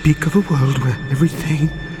Gallifrey speak of a world where everything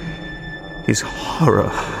is horror.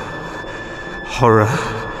 Horror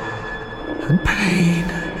and pain.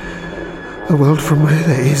 A world from where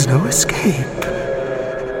there is no escape.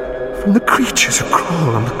 From the creatures who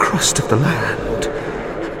crawl on the crust of the land.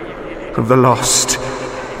 Of the lost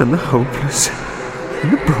and the hopeless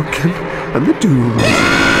and the broken and the doomed.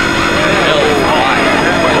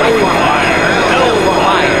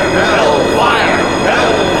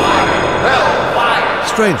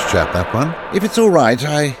 Strange chap, that one. If it's all right,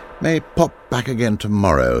 I may pop back again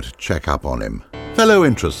tomorrow to check up on him. Fellow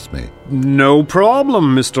interests me. No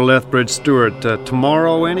problem, Mr. Lethbridge Stewart.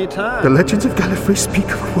 Tomorrow, anytime. The legends of Gallifrey speak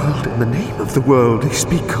of a world, and the name of the world they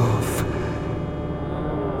speak of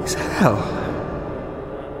is hell.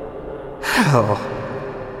 Hell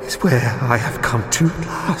is where I have come to at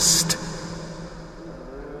last.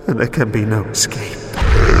 And there can be no escape.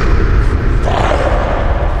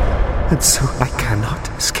 And so I cannot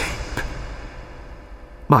escape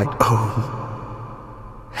my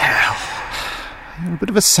own hell. You're a bit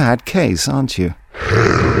of a sad case, aren't you?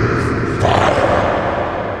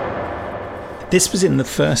 This was in the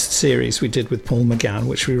first series we did with Paul McGann,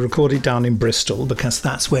 which we recorded down in Bristol because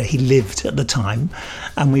that's where he lived at the time.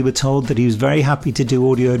 And we were told that he was very happy to do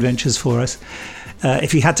audio adventures for us.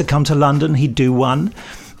 If he had to come to London, he'd do one.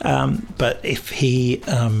 But if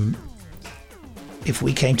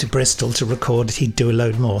we came to Bristol to record it, he'd do a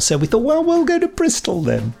load more. So we thought, well, we'll go to Bristol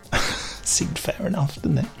then. Seemed fair enough,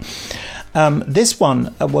 didn't it? This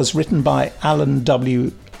one was written by Alan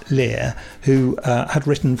W. Blair, who had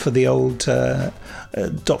written for the old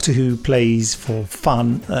Doctor Who plays for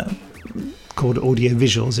fun called Audio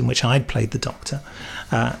Visuals, in which I'd played the Doctor.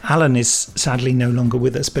 Alan is sadly no longer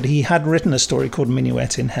with us, but he had written a story called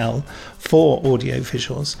Minuet in Hell for Audio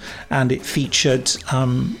Visuals, and it featured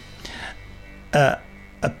a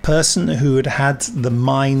person who had had the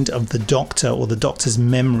mind of the Doctor or the Doctor's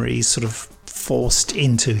memories sort of forced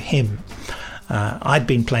into him. I'd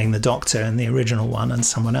been playing the Doctor in the original one, and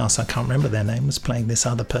someone else, I can't remember their name, was playing this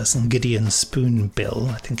other person, Gideon Spoonbill,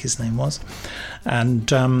 I think his name was. And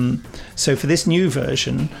so for this new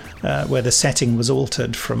version, where the setting was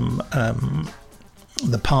altered from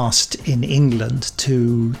the past in England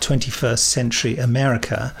to 21st century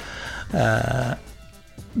America,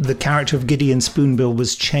 the character of Gideon Spoonbill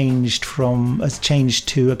was changed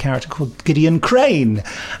to a character called Gideon Crane,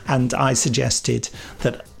 and I suggested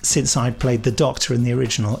that since I'd played the Doctor in the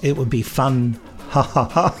original, it would be fun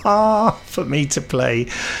for me to play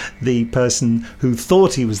the person who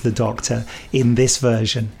thought he was the Doctor in this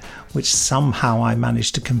version, which somehow I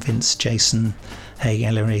managed to convince Jason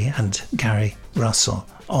Hay-Ellery and Gary Russell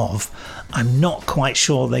of. I'm not quite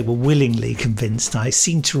sure they were willingly convinced. I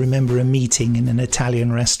seem to remember a meeting in an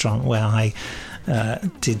Italian restaurant where I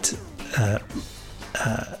did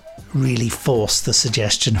really force the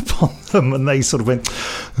suggestion upon them, and they sort of went,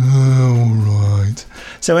 oh, all right.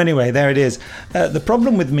 So anyway, there it is. The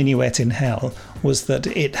problem with Minuet in Hell was that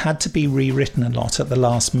it had to be rewritten a lot at the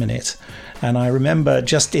last minute. And I remember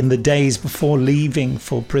just in the days before leaving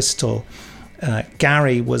for Bristol,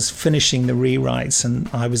 Gary was finishing the rewrites, and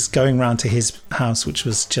I was going round to his house, which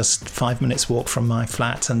was just 5 minutes walk from my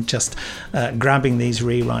flat, and just grabbing these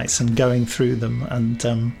rewrites and going through them,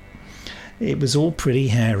 and it was all pretty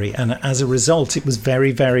hairy, and as a result it was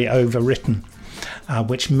very, very overwritten.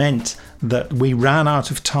 which meant that we ran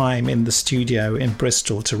out of time in the studio in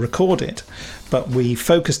Bristol to record it. But we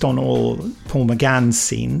focused on all Paul McGann's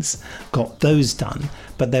scenes, got those done.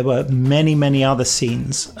 But there were many, many other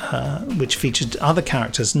scenes which featured other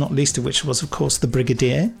characters, not least of which was, of course, the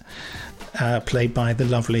Brigadier, played by the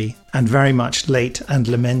lovely and very much late and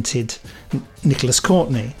lamented Nicholas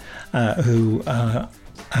Courtney, who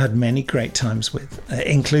had many great times with,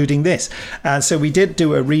 including this. So we did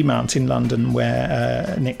do a remount in London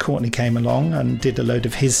where Nick Courtney came along and did a load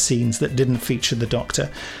of his scenes that didn't feature the Doctor.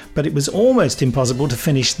 But it was almost impossible to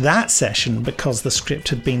finish that session because the script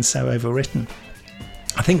had been so overwritten.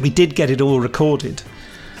 I think we did get it all recorded,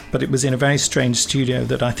 but it was in a very strange studio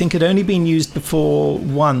that I think had only been used before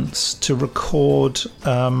once to record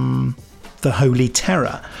The Holy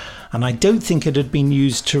Terror. And I don't think it had been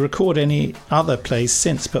used to record any other plays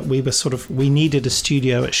since, but we needed a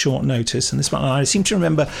studio at short notice. And this one, and I seem to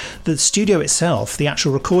remember the studio itself, the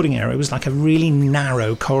actual recording area, was like a really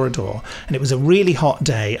narrow corridor. And it was a really hot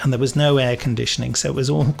day and there was no air conditioning. So it was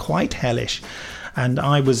all quite hellish. And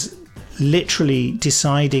I was literally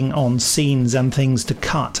deciding on scenes and things to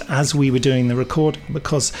cut as we were doing the recording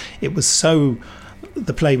because it was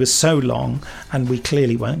the play was so long and we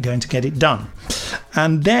clearly weren't going to get it done.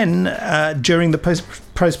 And then during the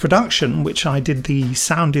post-production, which I did the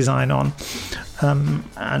sound design on,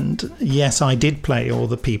 and yes, I did play all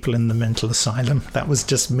the people in the mental asylum. That was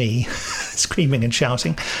just me screaming and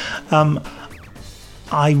shouting.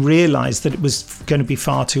 I realised that it was going to be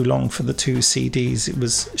far too long for the 2 CDs it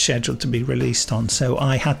was scheduled to be released on, so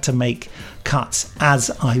I had to make cuts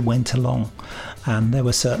as I went along. And there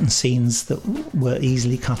were certain scenes that were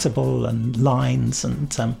easily cuttable and lines,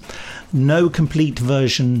 and no complete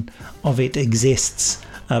version of it exists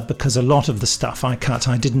because a lot of the stuff I cut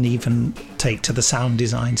I didn't even take to the sound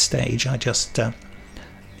design stage. I just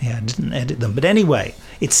didn't edit them. But anyway,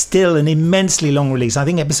 it's still an immensely long release. I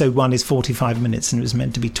think episode 1 is 45 minutes and it was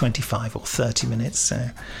meant to be 25 or 30 minutes. So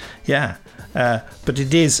yeah, but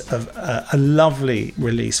it is a lovely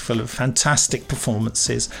release full of fantastic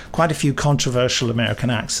performances, quite a few controversial American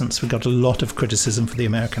accents. We got a lot of criticism for the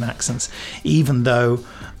American accents, even though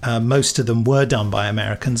most of them were done by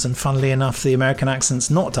Americans, and funnily enough the American accents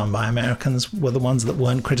not done by Americans were the ones that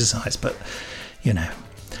weren't criticised. But you know,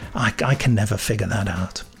 I can never figure that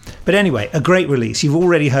out. But anyway, a great release. You've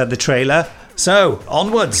already heard the trailer, so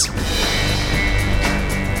onwards.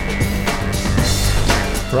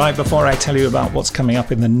 Right, before I tell you about what's coming up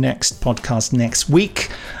in the next podcast next week,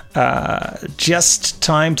 just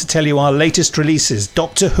time to tell you our latest releases.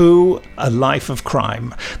 Doctor Who, A Life of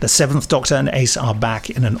Crime. The 7th Doctor and Ace are back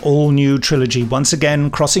in an all-new trilogy, once again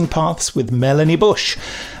crossing paths with Melanie Bush.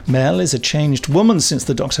 Mel is a changed woman since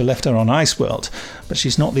the Doctor left her on Iceworld, but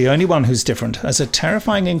she's not the only one who's different, as a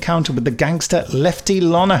terrifying encounter with the gangster Lefty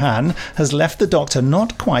Lonergan has left the Doctor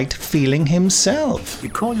not quite feeling himself. You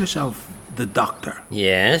call yourself the Doctor?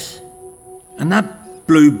 Yes. And that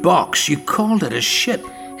blue box, you called it a ship.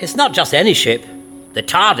 It's not just any ship. The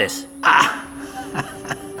TARDIS.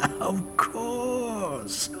 Of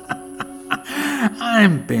course.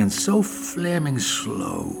 I'm being so flaming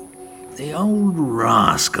slow. The old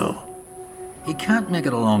rascal. He can't make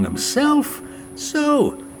it along himself,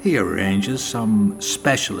 so he arranges some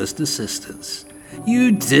specialist assistance.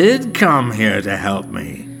 You did come here to help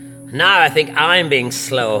me. Now I think I'm being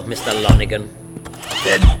slow, Mr. Lonergan.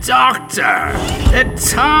 The Doctor! The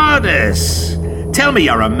TARDIS! Tell me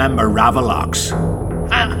you remember Ravalox.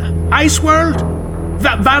 Iceworld?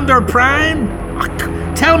 Vander Prime?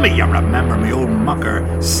 Tell me you remember me old mucker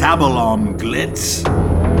Sabalom Glitz.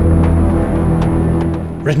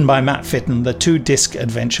 Written by Matt Fitton, the 2-disc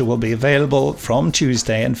adventure will be available from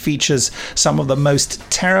Tuesday and features some of the most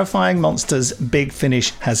terrifying monsters Big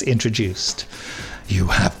Finish has introduced. You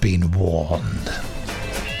have been warned.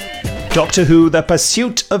 Doctor Who, The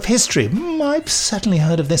Pursuit of History. I've certainly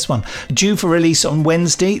heard of this one. Due for release on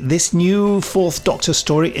Wednesday, this new 4th Doctor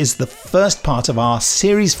story is the first part of our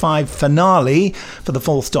Series 5 finale for the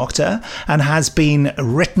 4th Doctor and has been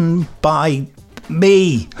written by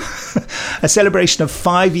me. A celebration of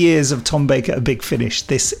 5 years of Tom Baker at Big Finish.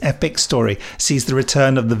 This epic story sees the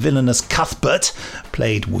return of the villainous Cuthbert,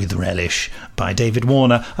 played with relish by David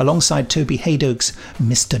Warner, alongside Toby Hadoke's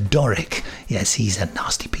Mr. Doric. Yes, he's a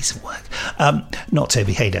nasty piece of work. Not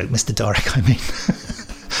Toby Hadoke, Mr. Doric, I mean.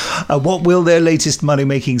 What will their latest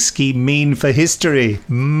money-making scheme mean for history?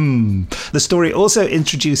 The story also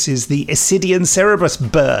introduces the Isidian Cerebrus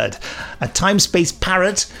bird, a time-space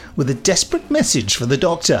parrot with a desperate message for the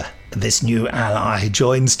Doctor. This new ally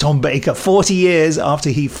joins Tom Baker 40 years after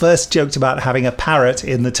he first joked about having a parrot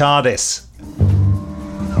in the TARDIS.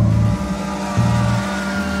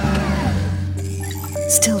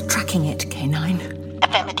 tracking it, K9?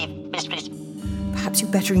 Affirmative, Mistress. Perhaps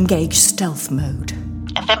you'd better engage stealth mode.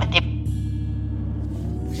 Affirmative.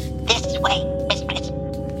 This way, Mistress.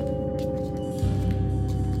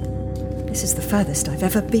 This is the furthest I've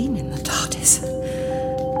ever been in the TARDIS.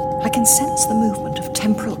 I can sense the movement of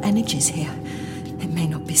temporal energies here. It may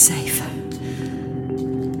not be safe.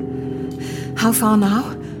 How far now?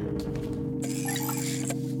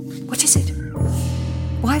 What is it?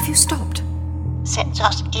 Why have you stopped?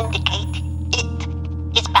 Sensors indicate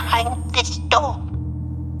it is behind this door.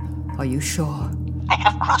 Are you sure? I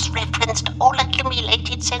have cross-referenced all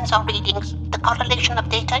accumulated sensor readings. The correlation of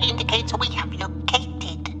data indicates we have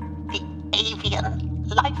located the avian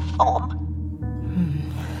life form.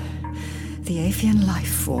 The avian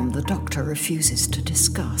life form the Doctor refuses to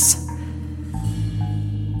discuss.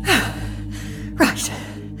 Right.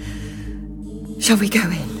 Shall we go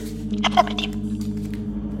in? Affirmative.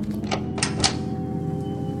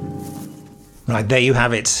 Right, there you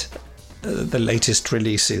have it. The latest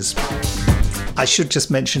releases. I should just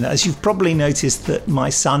mention, as you've probably noticed, that my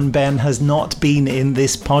son Ben has not been in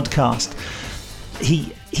this podcast.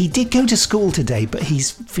 He did go to school today, but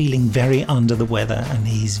he's feeling very under the weather and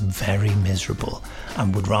he's very miserable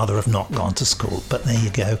and would rather have not gone to school. But there you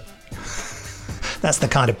go. That's the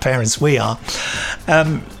kind of parents we are.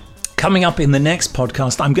 Coming up in the next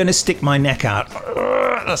podcast, I'm going to stick my neck out.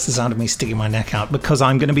 That's the sound of me sticking my neck out, because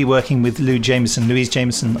I'm going to be working with Louise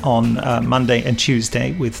Jameson on Monday and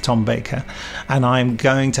Tuesday with Tom Baker, and I'm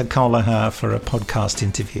going to collar her for a podcast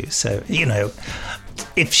interview. So, you know,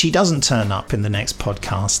 if she doesn't turn up in the next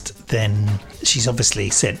podcast, then she's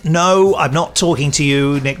obviously said, no, I'm not talking to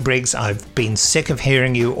you, Nick Briggs. I've been sick of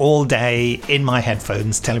hearing you all day in my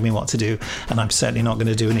headphones telling me what to do, and I'm certainly not going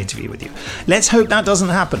to do an interview with you. Let's hope that doesn't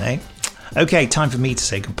happen, eh? Okay, time for me to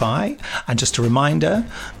say goodbye. And just a reminder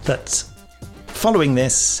that following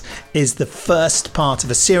this is the first part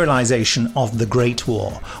of a serialization of The Great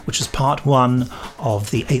War, which was part 1 of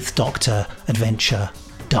the 8th Doctor adventure,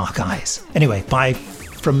 Dark Eyes. Anyway, bye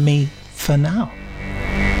from me for now.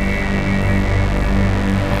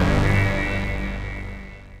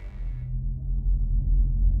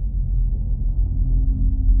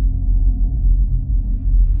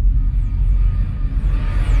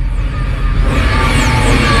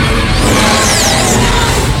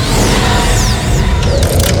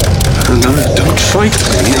 Fight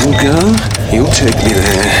me, little girl. You'll take me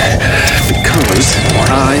there. Because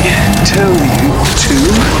I tell you to.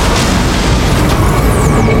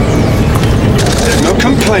 No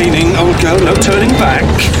complaining, old girl. No turning back.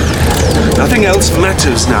 Nothing else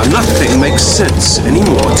matters now. Nothing makes sense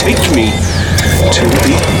anymore. Take me to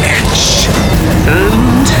the edge.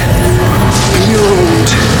 And beyond.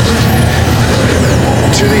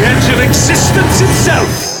 To the edge of existence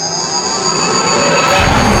itself.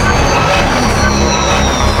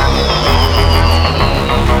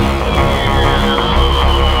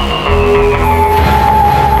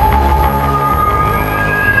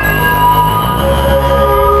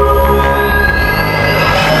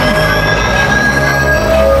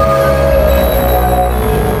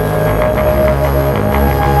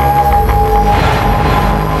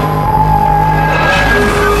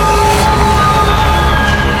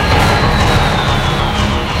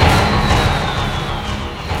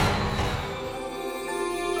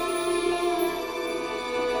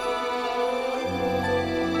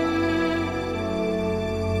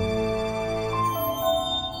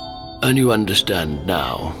 And you understand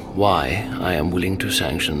now why I am willing to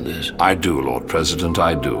sanction this? I do, Lord President,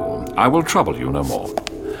 I do. I will trouble you no more.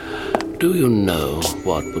 Do you know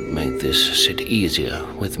what would make this sit easier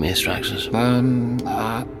with me, Straxus? I'm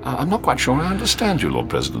not quite sure I understand you, Lord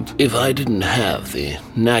President. If I didn't have the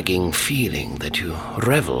nagging feeling that you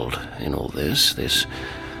reveled in all this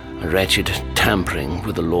wretched tampering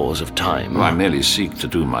with the laws of time. I merely seek to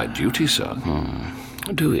do my duty, sir.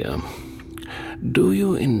 Do you? Do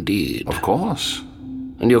you indeed? Of course.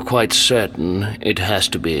 And you're quite certain it has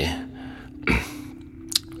to be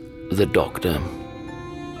the Doctor?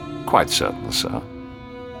 Quite certain, sir.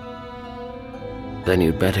 Then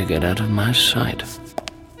you'd better get out of my sight.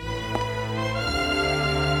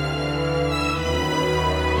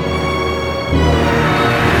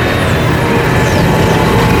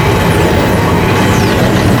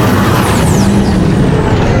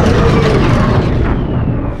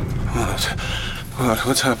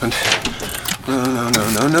 What's happened?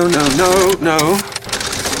 No.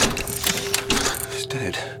 He's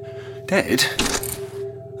dead. Dead?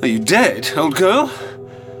 Are you dead, old girl?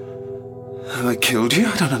 Have I killed you?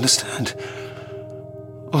 I don't understand.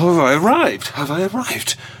 Or have I arrived? Have I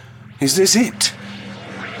arrived? Is this it?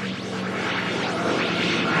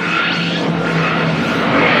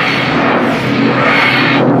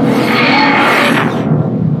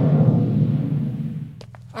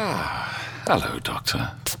 Hello,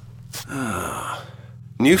 Doctor.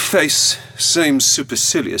 New face, same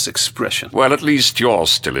supercilious expression. Well, at least you're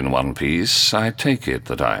still in one piece. I take it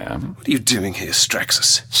that I am. What are you doing here,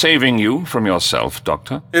 Straxus? Saving you from yourself,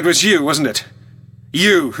 Doctor. It was you, wasn't it?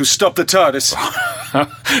 You who stopped the TARDIS.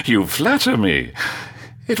 You flatter me.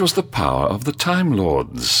 It was the power of the Time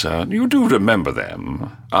Lords. You do remember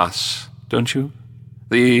them. Us, don't you?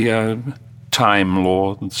 The, Time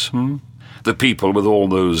Lords, The people with all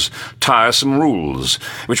those tiresome rules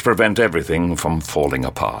which prevent everything from falling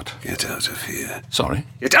apart. Get out of here. Sorry?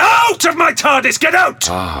 Get out of my TARDIS! Get out!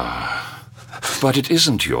 But it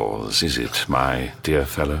isn't yours, is it, my dear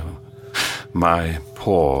fellow? My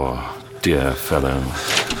poor dear fellow.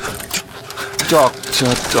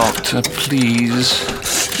 Doctor,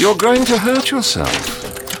 please. You're going to hurt yourself.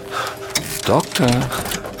 Doctor,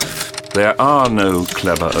 there are no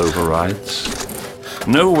clever overrides.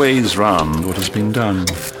 No ways round what has been done.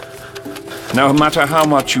 No matter how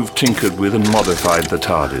much you've tinkered with and modified the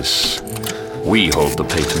TARDIS, we hold the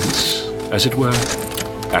patents, as it were,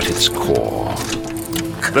 at its core.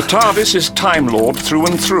 The TARDIS is Time Lord through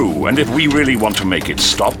and through, and if we really want to make it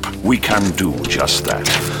stop, we can do just that.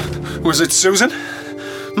 Was it Susan?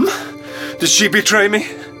 Did she betray me?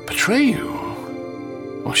 Betray you?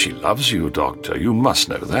 Well, she loves you, Doctor. You must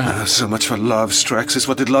know that. So much for love, Straxus.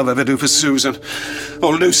 What did love ever do for Susan?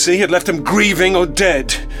 Or Lucy had left him grieving or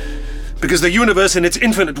dead. Because the universe in its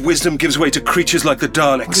infinite wisdom gives way to creatures like the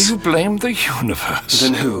Daleks. You blame the universe.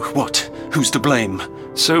 Then who? What? Who's to blame?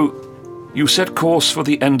 So, you set course for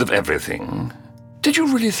the end of everything. Did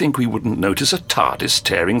you really think we wouldn't notice a TARDIS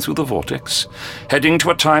tearing through the vortex, heading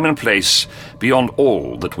to a time and place beyond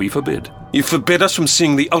all that we forbid? You forbid us from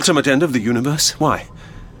seeing the ultimate end of the universe? Why?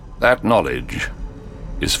 That knowledge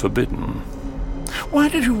is forbidden. Why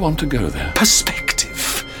did you want to go there?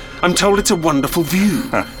 Perspective. I'm told it's a wonderful view.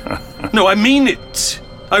 No, I mean it.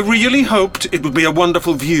 I really hoped it would be a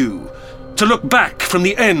wonderful view. To look back from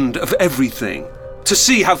the end of everything. To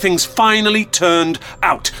see how things finally turned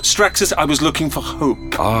out. Straxus, I was looking for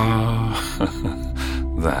hope.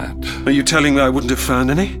 That. Are you telling me I wouldn't have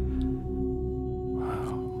found any?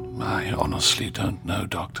 Well, I honestly don't know,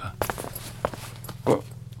 Doctor.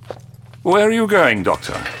 Where are you going,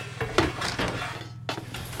 Doctor?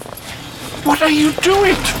 What are you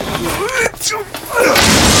doing? Stop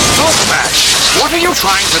that! What are you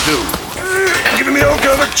trying to do? Giving me all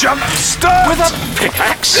go of a jump start! With a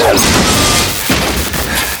pickaxe?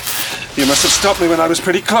 You must have stopped me when I was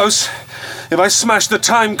pretty close. If I smash the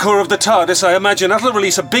time core of the TARDIS, I imagine that'll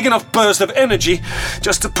release a big enough burst of energy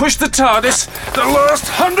just to push the TARDIS the last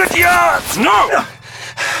 100 yards! No!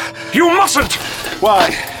 You mustn't!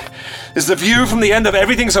 Why? Is the view from the end of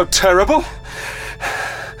everything so terrible?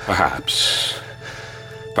 Perhaps.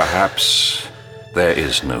 Perhaps there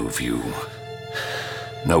is no view.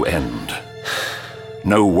 No end.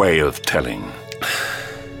 No way of telling.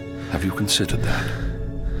 Have you considered that?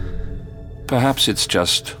 Perhaps it's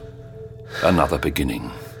just another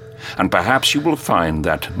beginning. And perhaps you will find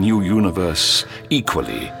that new universe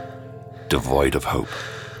equally devoid of hope.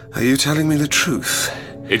 Are you telling me the truth?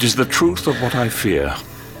 It is the truth of what I fear.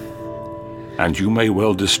 And you may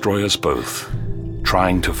well destroy us both,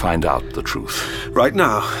 trying to find out the truth. Right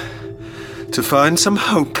now, to find some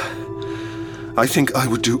hope, I think I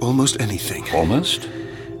would do almost anything. Almost?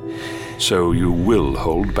 So you will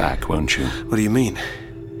hold back, won't you? What do you mean?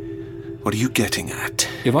 What are you getting at?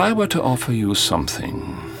 If I were to offer you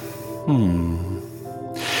something...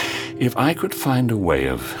 If I could find a way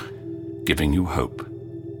of giving you hope,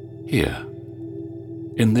 here,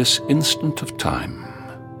 in this instant of time,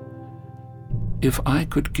 if I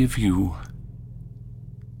could give you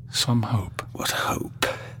some hope. What hope?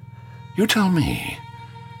 You tell me,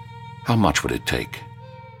 how much would it take?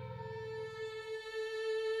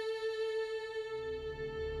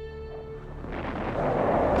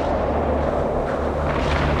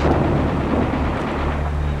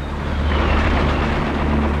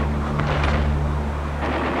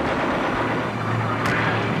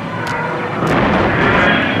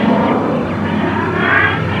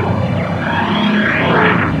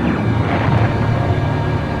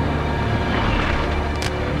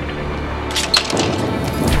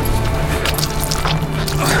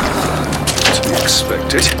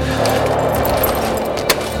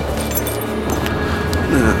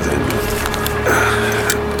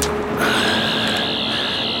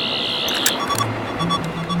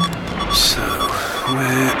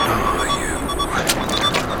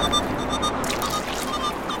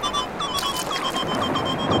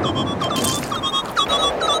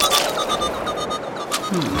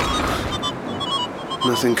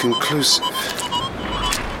 Nothing conclusive.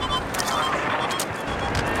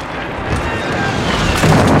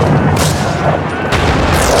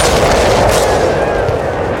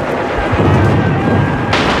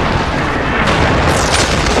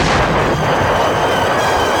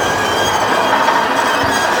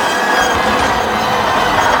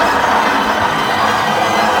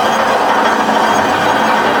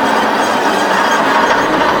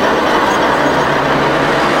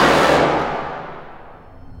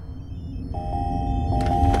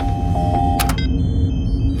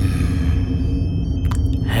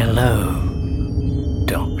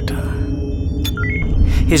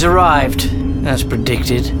 He's arrived, as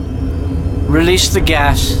predicted. Release the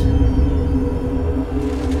gas.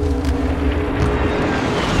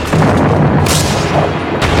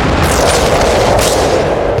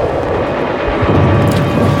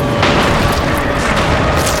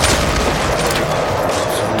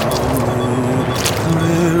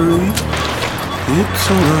 It's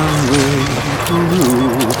a long way to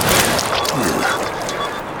move.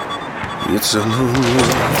 It's a long way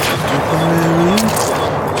to Mary,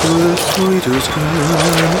 to the sweetest girl.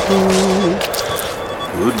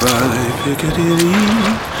 Goodbye, Piccadilly,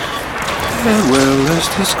 farewell,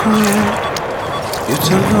 Leicester Square. It's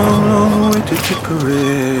a long, long way to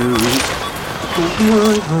Tipperary.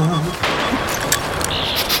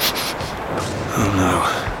 Oh no.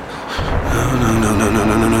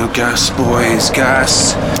 No, gas, boys,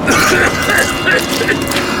 gas.